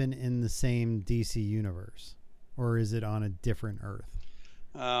happen in the same DC universe, or is it on a different Earth?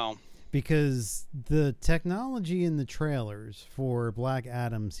 Oh. Because the technology in the trailers for Black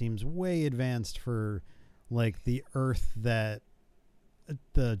Adam seems way advanced for like the Earth that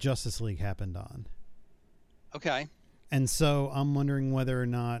the Justice League happened on. Okay. And so I'm wondering whether or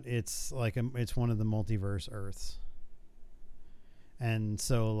not it's like it's one of the multiverse Earths. And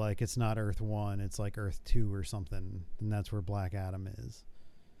so like it's not Earth 1, it's like Earth 2 or something, and that's where Black Adam is.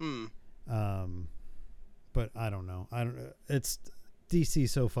 But I don't know. It's DC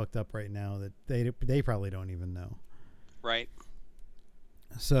so fucked up right now that they probably don't even know. Right.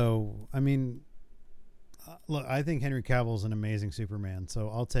 So, I mean, look, I think Henry Cavill's an amazing Superman, so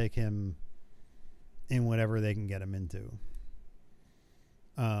I'll take him in whatever they can get him into.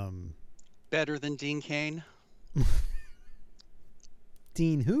 Better than Dean Cain?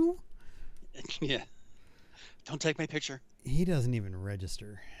 Dean who? Yeah. Don't take my picture. He doesn't even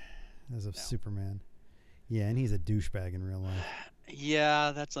register as a Superman. Yeah, and he's a douchebag in real life.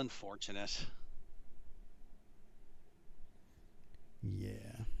 Yeah, that's unfortunate. Yeah.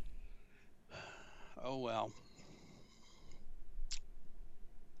 Oh, well.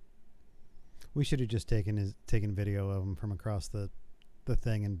 We should have just taken video of him from across the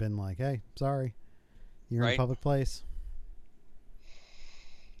thing and been like, hey, sorry. You're in a public place.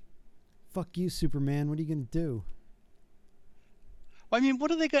 Fuck you, Superman. What are you going to do? Well, I mean,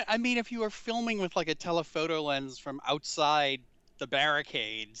 what are they going to... I mean, if you were filming with like a telephoto lens from outside the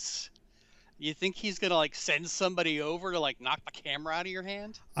barricades, you think he's going to like send somebody over to like knock the camera out of your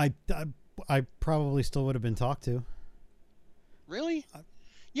hand? I probably still would have been talked to. Really?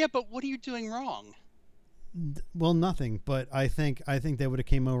 Yeah, but what are you doing wrong? Well, nothing. But I think they would have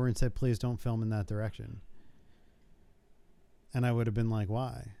came over and said, "Please don't film in that direction." And I would have been like,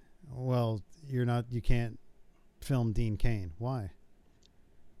 "Why?" Well, you can't film Dean Cain. Why?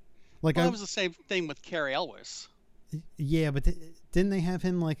 Like, well, that was the same thing with Cary Elwes. Yeah, but didn't they have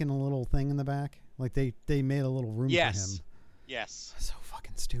him like in a little thing in the back? Like they made a little room for him. Yes. So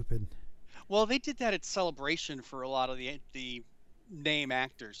fucking stupid. Well, they did that at Celebration for a lot of the name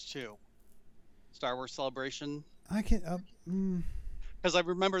actors too. Star Wars Celebration. I can because I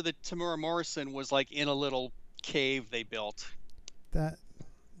remember that Tamura Morrison was like in a little cave they built.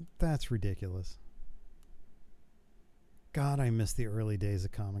 That's ridiculous. God, I miss the early days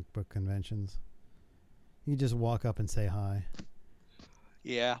of comic book conventions. You just walk up and say hi.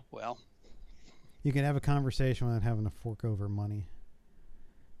 Yeah, well. You can have a conversation without having to fork over money.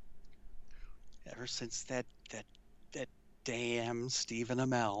 Ever since that damn Stephen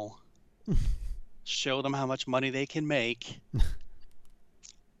Amell showed them how much money they can make.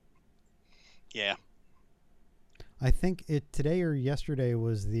 Yeah. I think today or yesterday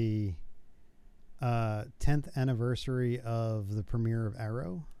was the 10th anniversary of the premiere of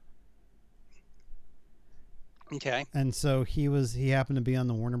Arrow. Okay. And so he happened to be on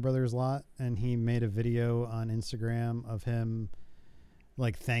the Warner Brothers lot, and he made a video on Instagram of him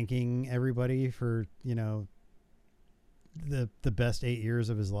like thanking everybody for, the best 8 years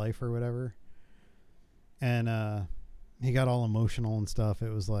of his life or whatever. And he got all emotional and stuff. It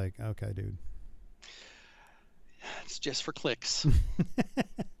was like, okay, dude. It's just for clicks.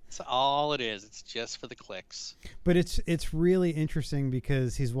 That's all it is. It's just for the clicks. But it's really interesting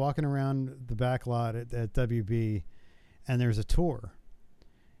because he's walking around the back lot at WB, and there's a tour.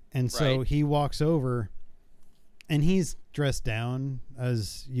 And so he walks over, and he's dressed down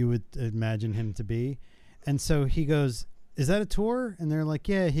as you would imagine him to be. And so he goes, is that a tour? And they're like,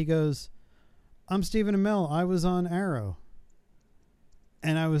 yeah. He goes, I'm Stephen Amell. I was on Arrow.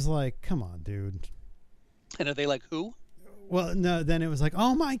 And I was like, come on, dude. And are they like, who? Well, no, then it was like,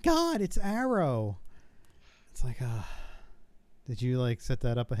 oh my God, it's Arrow. It's like, did you like set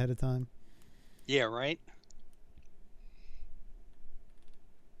that up ahead of time? Yeah, right?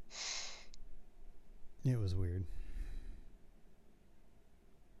 It was weird.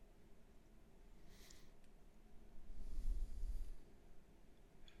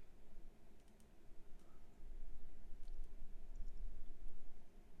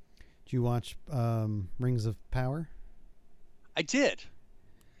 Did you watch Rings of Power? I did.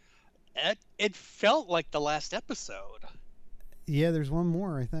 It felt like the last episode. Yeah, there's one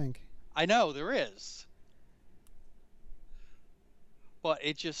more, I think. I know, there is. But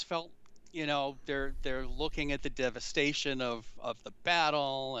it just felt, they're looking at the devastation of the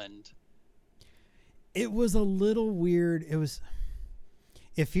battle, and It was a little weird. It was,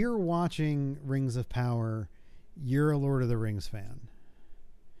 if you're watching Rings of Power, you're a Lord of the Rings fan.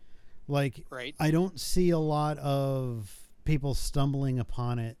 Like, right. I don't see a lot of people stumbling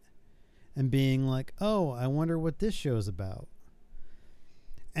upon it and being like, oh, I wonder what this show's about.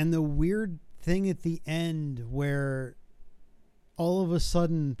 And the weird thing at the end where all of a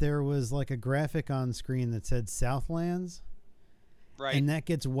sudden there was like a graphic on screen that said Southlands. Right. And that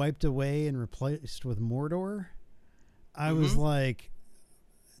gets wiped away and replaced with Mordor. I was like,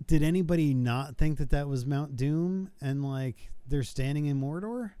 did anybody not think that that was Mount Doom and like they're standing in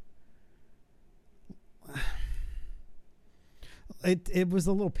Mordor? It was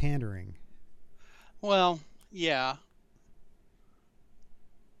a little pandering. Well, yeah.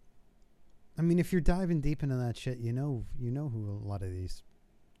 I mean, if you're diving deep into that shit, you know who a lot of these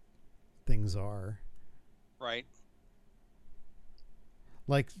things are. Right.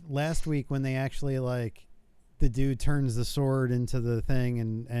 Like last week when they actually like the dude turns the sword into the thing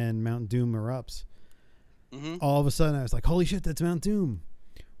and Mount Doom erupts. All of a sudden I was like, holy shit, that's Mount Doom.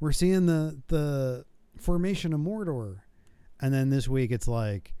 We're seeing the formation of Mordor. And then this week it's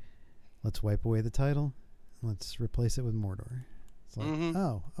like, let's wipe away the title. Let's replace it with Mordor. It's like,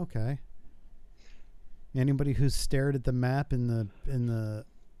 oh, okay. Anybody who's stared at the map in the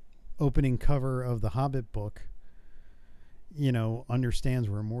opening cover of the Hobbit book, understands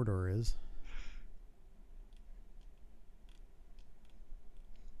where Mordor is.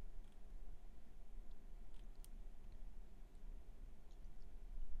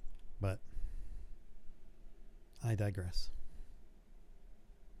 But I digress.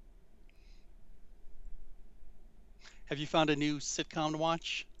 Have you found a new sitcom to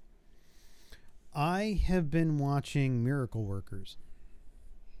watch? I have been watching Miracle Workers.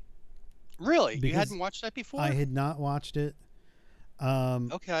 Really? You Because hadn't watched that before? I had not watched it.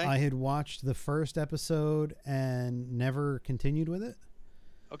 Okay. I had watched the first episode and never continued with it.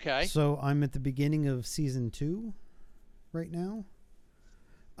 Okay. So I'm at the beginning of season 2 right now.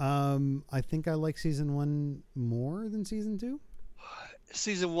 I think I like season 1 more than season 2.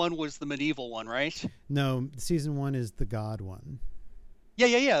 Season 1 was the medieval one, right? No, season 1 is the God one.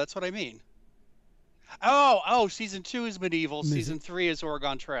 Yeah. That's what I mean. Oh, season 2 is medieval. Season 3 is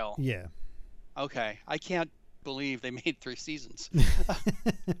Oregon Trail. Yeah. Okay. I can't believe they made 3 seasons.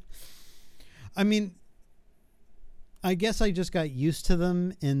 I mean, I guess I just got used to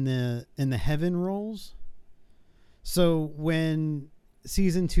them in the heaven roles. So when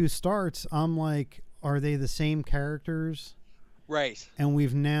season 2 starts, I'm like, are they the same characters? Right. And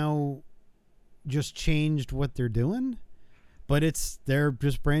we've now just changed what they're doing, but they're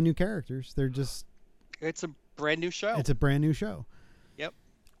just brand new characters. It's a brand new show. It's a brand new show. Yep.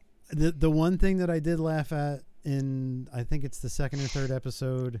 The one thing that I did laugh at in, I think it's the second or third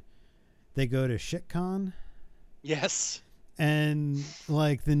episode, they go to ShitCon. Yes. And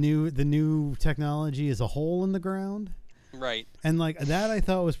like the new technology is a hole in the ground. Right. And like that I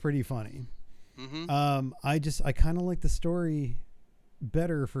thought was pretty funny. I kind of like the story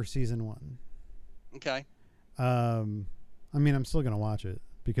better for season 1. Okay. I mean, I'm still going to watch it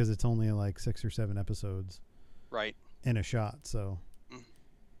because it's only like 6 or 7 episodes. Right. In a shot, so.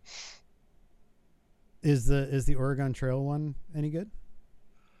 Is the Oregon Trail one any good?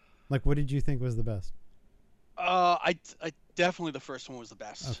 Like, what did you think was the best? I definitely the first one was the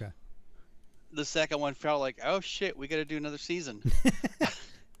best. Okay. The second one felt like, oh shit, we got to do another season.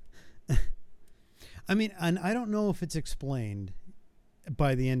 I mean, and I don't know if it's explained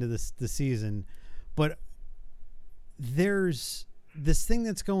by the end of the season, but there's this thing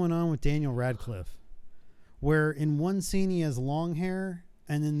that's going on with Daniel Radcliffe where in one scene he has long hair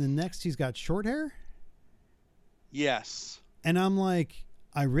and then the next he's got short hair. Yes. And I'm like,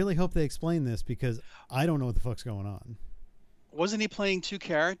 I really hope they explain this because I don't know what the fuck's going on. Wasn't he playing two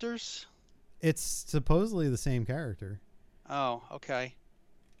characters? It's supposedly the same character. Oh, okay.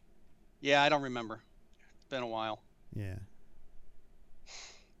 Yeah, I don't remember. It's been a while. Yeah.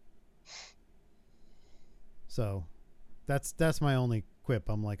 So, that's my only quip.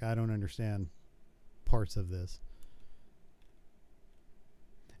 I'm like, I don't understand parts of this.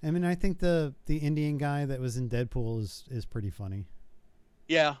 I mean, I think the Indian guy that was in Deadpool is pretty funny.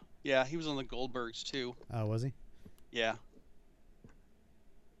 Yeah, yeah, he was on the Goldbergs too. Oh, was he? Yeah.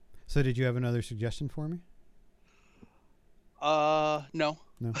 So, did you have another suggestion for me? No. No.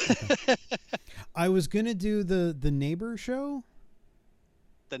 Okay. I was gonna do the Neighbor show,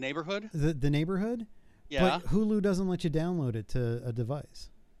 The Neighborhood? the Neighborhood, Yeah. but Hulu doesn't let you download it to a device.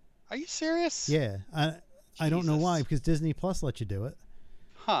 Are you serious? Yeah, I don't know why, Jesus. because Disney Plus lets you do it.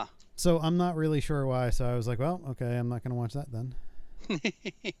 Huh. So I'm not really sure why. So I was like, well, okay, I'm not gonna watch that then.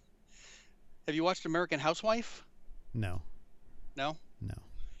 Have you watched American Housewife? No, No. no.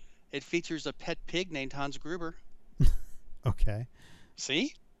 It features a pet pig named Hans Gruber. Okay,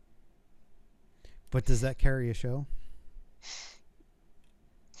 See? but does that carry a show?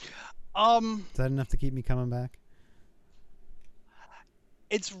 Is that enough to keep me coming back?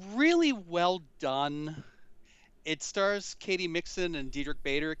 It's really well done. It stars Katie Mixon and Diedrich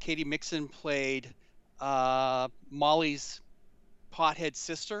Bader. Katie Mixon played Molly's pothead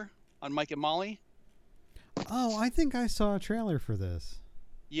sister on Mike and Molly. Oh, I think I saw a trailer for this.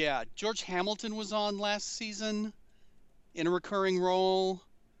 Yeah, George Hamilton was on last season in a recurring role.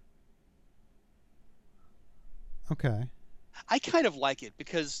 Okay. I kind of like it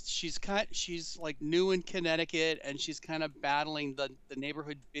because she's like new in Connecticut and she's kind of battling the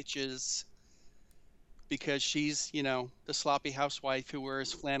neighborhood bitches because she's, you know, the sloppy housewife who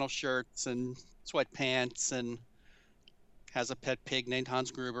wears flannel shirts and sweatpants and has a pet pig named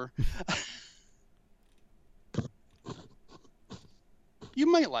Hans Gruber. You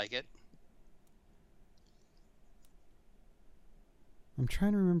might like it. I'm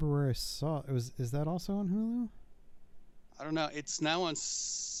trying to remember where I saw it. Is that also on Hulu? I don't know. It's now on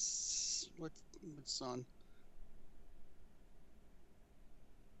what's on?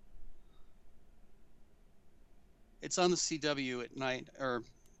 It's on the CW at night or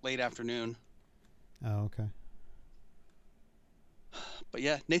late afternoon. Oh, okay. But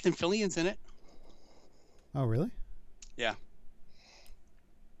yeah, Nathan Fillion's in it. Oh, really? Yeah.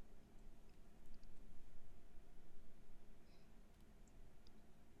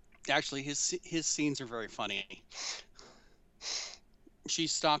 Actually, his scenes are very funny. She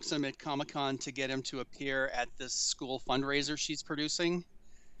stalks him at Comic-Con to get him to appear at this school fundraiser she's producing.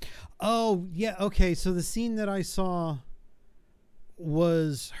 Oh, yeah. Okay. So the scene that I saw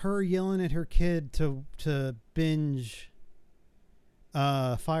was her yelling at her kid to binge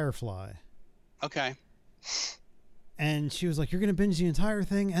Firefly. Okay. And she was like, "You're going to binge the entire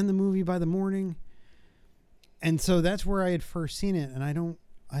thing and the movie by the morning." And so that's where I had first seen it, and I don't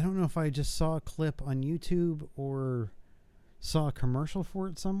know if I just saw a clip on YouTube or saw a commercial for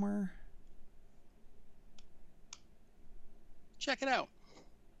it somewhere. Check it out.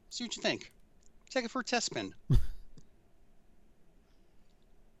 See what you think. Take it for a test spin.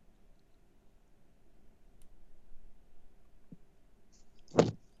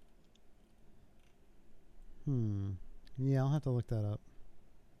 Yeah, I'll have to look that up.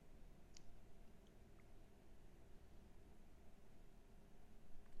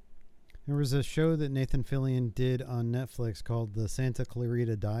 There was a show that Nathan Fillion did on Netflix called The Santa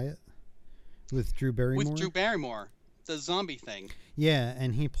Clarita Diet with Drew Barrymore. With Drew Barrymore. The zombie thing. Yeah,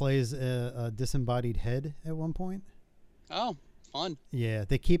 and he plays a disembodied head at one point. Oh, fun. Yeah,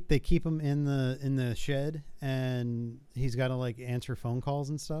 they keep him in the shed, and he's got to like answer phone calls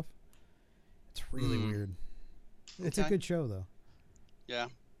and stuff. It's really weird. It's a Okay. good show though. Yeah.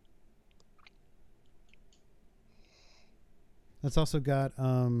 It's also got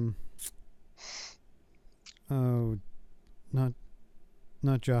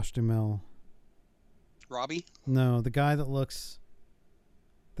not Josh Duhamel. Robbie? No, the guy that looks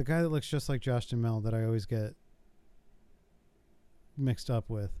just like Josh Duhamel that I always get mixed up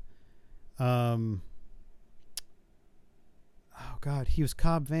with. Oh God, he was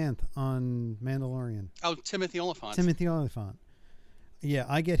Cobb Vanth on Mandalorian. Oh, Timothy Oliphant. Timothy Oliphant. Yeah,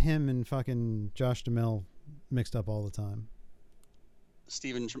 I get him and fucking Josh Duhamel mixed up all the time.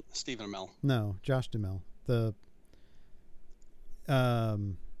 Stephen Amell. No, Josh Duhamel.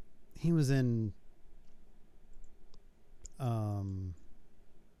 He was in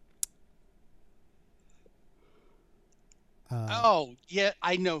Oh, yeah,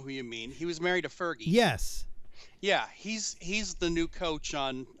 I know who you mean. He was married to Fergie. yes. Yeah, he's the new coach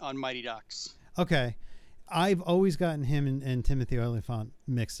on Mighty Ducks. Okay. I've always gotten him and Timothy Olyphant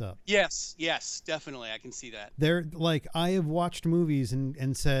mixed up. Yes, definitely. I can see that. They're like, I have watched movies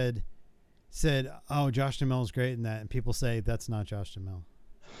and said, oh, Josh Duhamel's great in that, and people say that's not Josh Duhamel,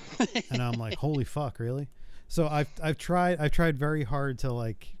 and I'm like, holy fuck, really? So I've tried very hard to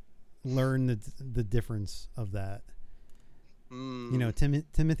like learn the difference of that. You know,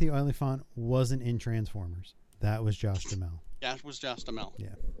 Timothy Olyphant wasn't in Transformers. That was Josh Duhamel. That was Josh Duhamel. Yeah.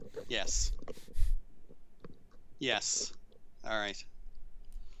 Yes. Yes. All right.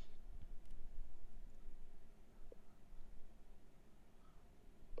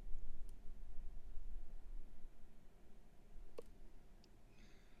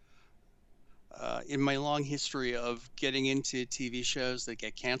 In my long history of getting into TV shows that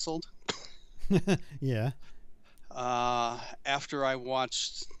get canceled, Yeah. after I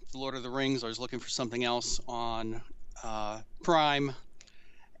watched The Lord of the Rings, I was looking for something else on Prime,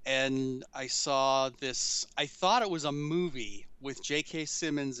 and I saw this. I thought it was a movie with J.K.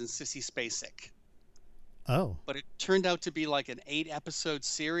 Simmons and Sissy Spacek, Oh. but it turned out to be like an 8-episode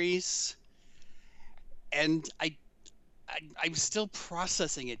series, and I'm still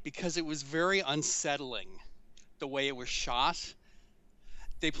processing it because it was very unsettling the way it was shot.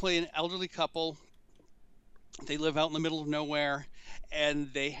 They play an elderly couple. They live out in the middle of nowhere, and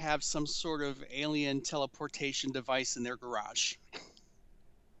they have some sort of alien teleportation device in their garage.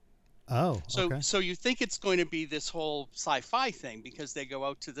 Oh. So Okay. so you think it's going to be this whole sci-fi thing because they go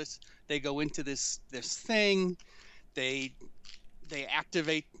into this thing, they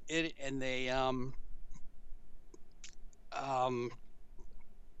activate it, and they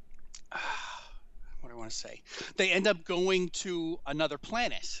what do I want to say? They end up going to another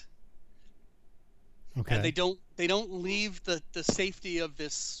planet, Okay. and they don't leave the safety of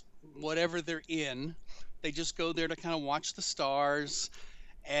this whatever they're in. They just go there to kind of watch the stars,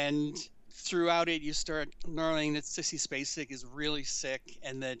 and throughout it you start learning that Sissy Spacek is really sick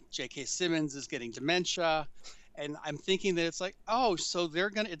and that J.K. Simmons is getting dementia, and I'm thinking that it's like, oh, so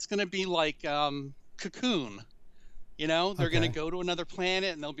it's gonna be like Cocoon. You know, they're going to Okay. go to another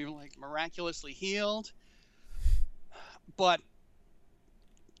planet and they'll be like miraculously healed. But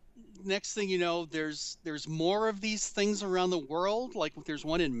next thing you know, there's more of these things around the world. Like there's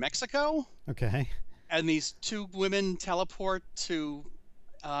one in Mexico, Okay. and these two women teleport to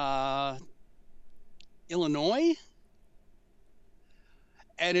Illinois,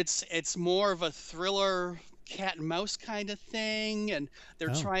 and it's more of a thriller cat and mouse kind of thing, and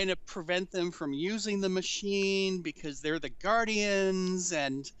they're Oh. trying to prevent them from using the machine because they're the guardians.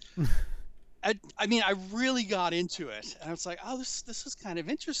 And I mean, I really got into it, and I was like, oh, this is kind of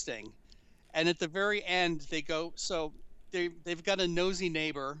interesting. And at the very end, they've got a nosy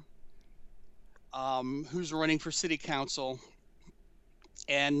neighbor who's running for city council,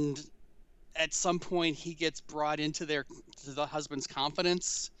 and at some point he gets brought into the husband's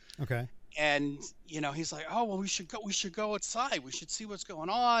confidence, Okay. and he's like, oh well, we should go outside, we should see what's going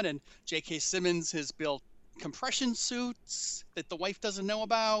on. And J.K. Simmons has built compression suits that the wife doesn't know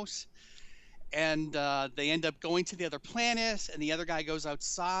about, and they end up going to the other planet, and the other guy goes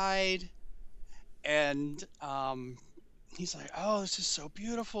outside, and he's like, oh, this is so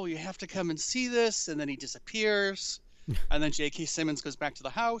beautiful, you have to come and see this. And then he disappears, and then J.K. Simmons goes back to the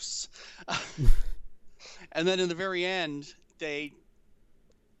house. And then in the very end,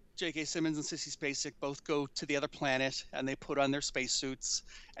 J.K. Simmons and Sissy Spacek both go to the other planet, and they put on their spacesuits,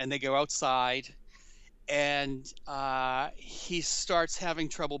 and they go outside, and he starts having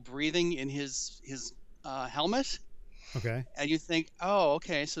trouble breathing in his helmet. Okay. And you think, oh,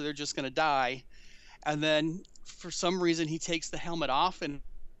 okay, so they're just going to die. And then for some reason, he takes the helmet off, and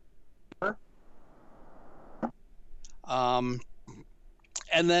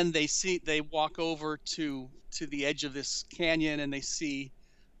then they walk over to the edge of this canyon, and they see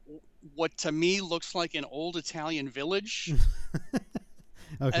what to me looks like an old Italian village. And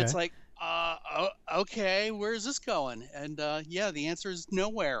Okay. it's like, okay, where's this going? And yeah, the answer is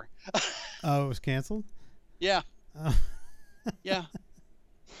nowhere. Oh, it was canceled? Yeah, Oh. yeah.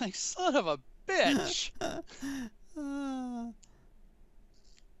 Like, son of a bitch.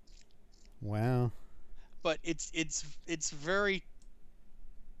 Wow. But it's very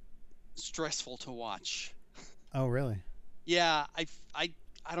stressful to watch. Oh, really? Yeah,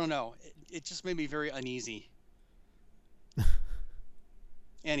 I don't know. It just made me very uneasy.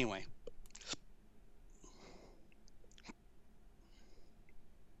 Anyway.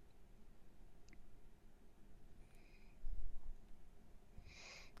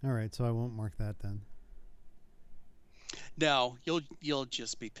 All right, so I won't mark that then. No, you'll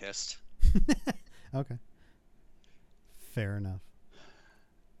just be pissed. Okay. Fair enough.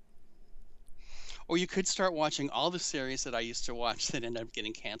 Or you could start watching all the series that I used to watch that ended up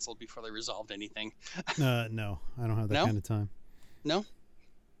getting canceled before they resolved anything. No, I don't have that No? kind of time. No?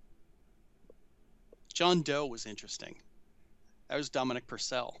 John Doe was interesting. That was Dominic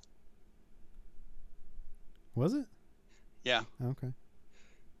Purcell. Was it? Yeah. Okay.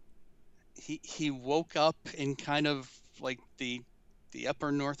 He woke up in kind of like the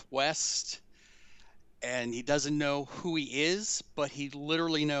upper Northwest, and he doesn't know who he is, but he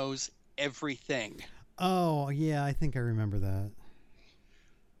literally knows everything. Oh, yeah, I think I remember that.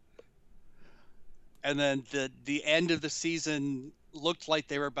 And then the end of the season looked like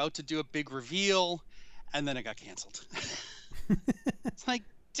they were about to do a big reveal, and then it got canceled. It's like,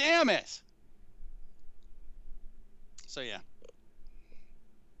 damn it. So yeah.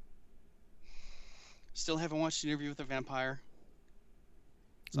 Still haven't watched Interview with a Vampire.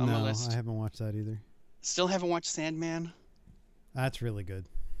 It's on my No, list. I haven't watched that either. Still haven't watched Sandman. That's really good.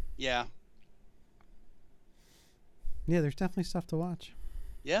 Yeah. Yeah, there's definitely stuff to watch.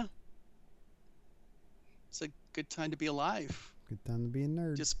 Yeah. It's a good time to be alive, Good time to be a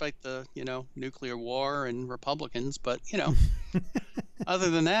nerd. despite the, nuclear war and Republicans. But, other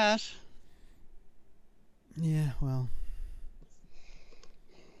than that, Yeah, well.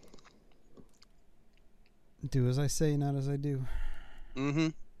 Do as I say, not as I do. mm-hmm.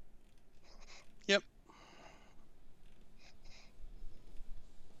 Yep.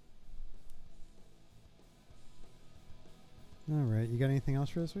 All right. You got anything else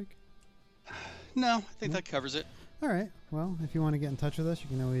for this week? No, I think that covers it. All right. Well, if you want to get in touch with us, you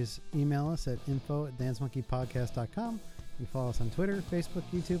can always email us at info@dancemonkeypodcast.com. You can follow us on Twitter, Facebook,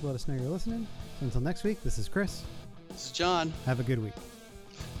 YouTube. Let us know you're listening. So until next week, this is Chris. This is John. Have a good week.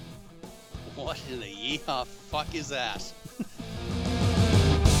 What in the yeehaw fuck is that?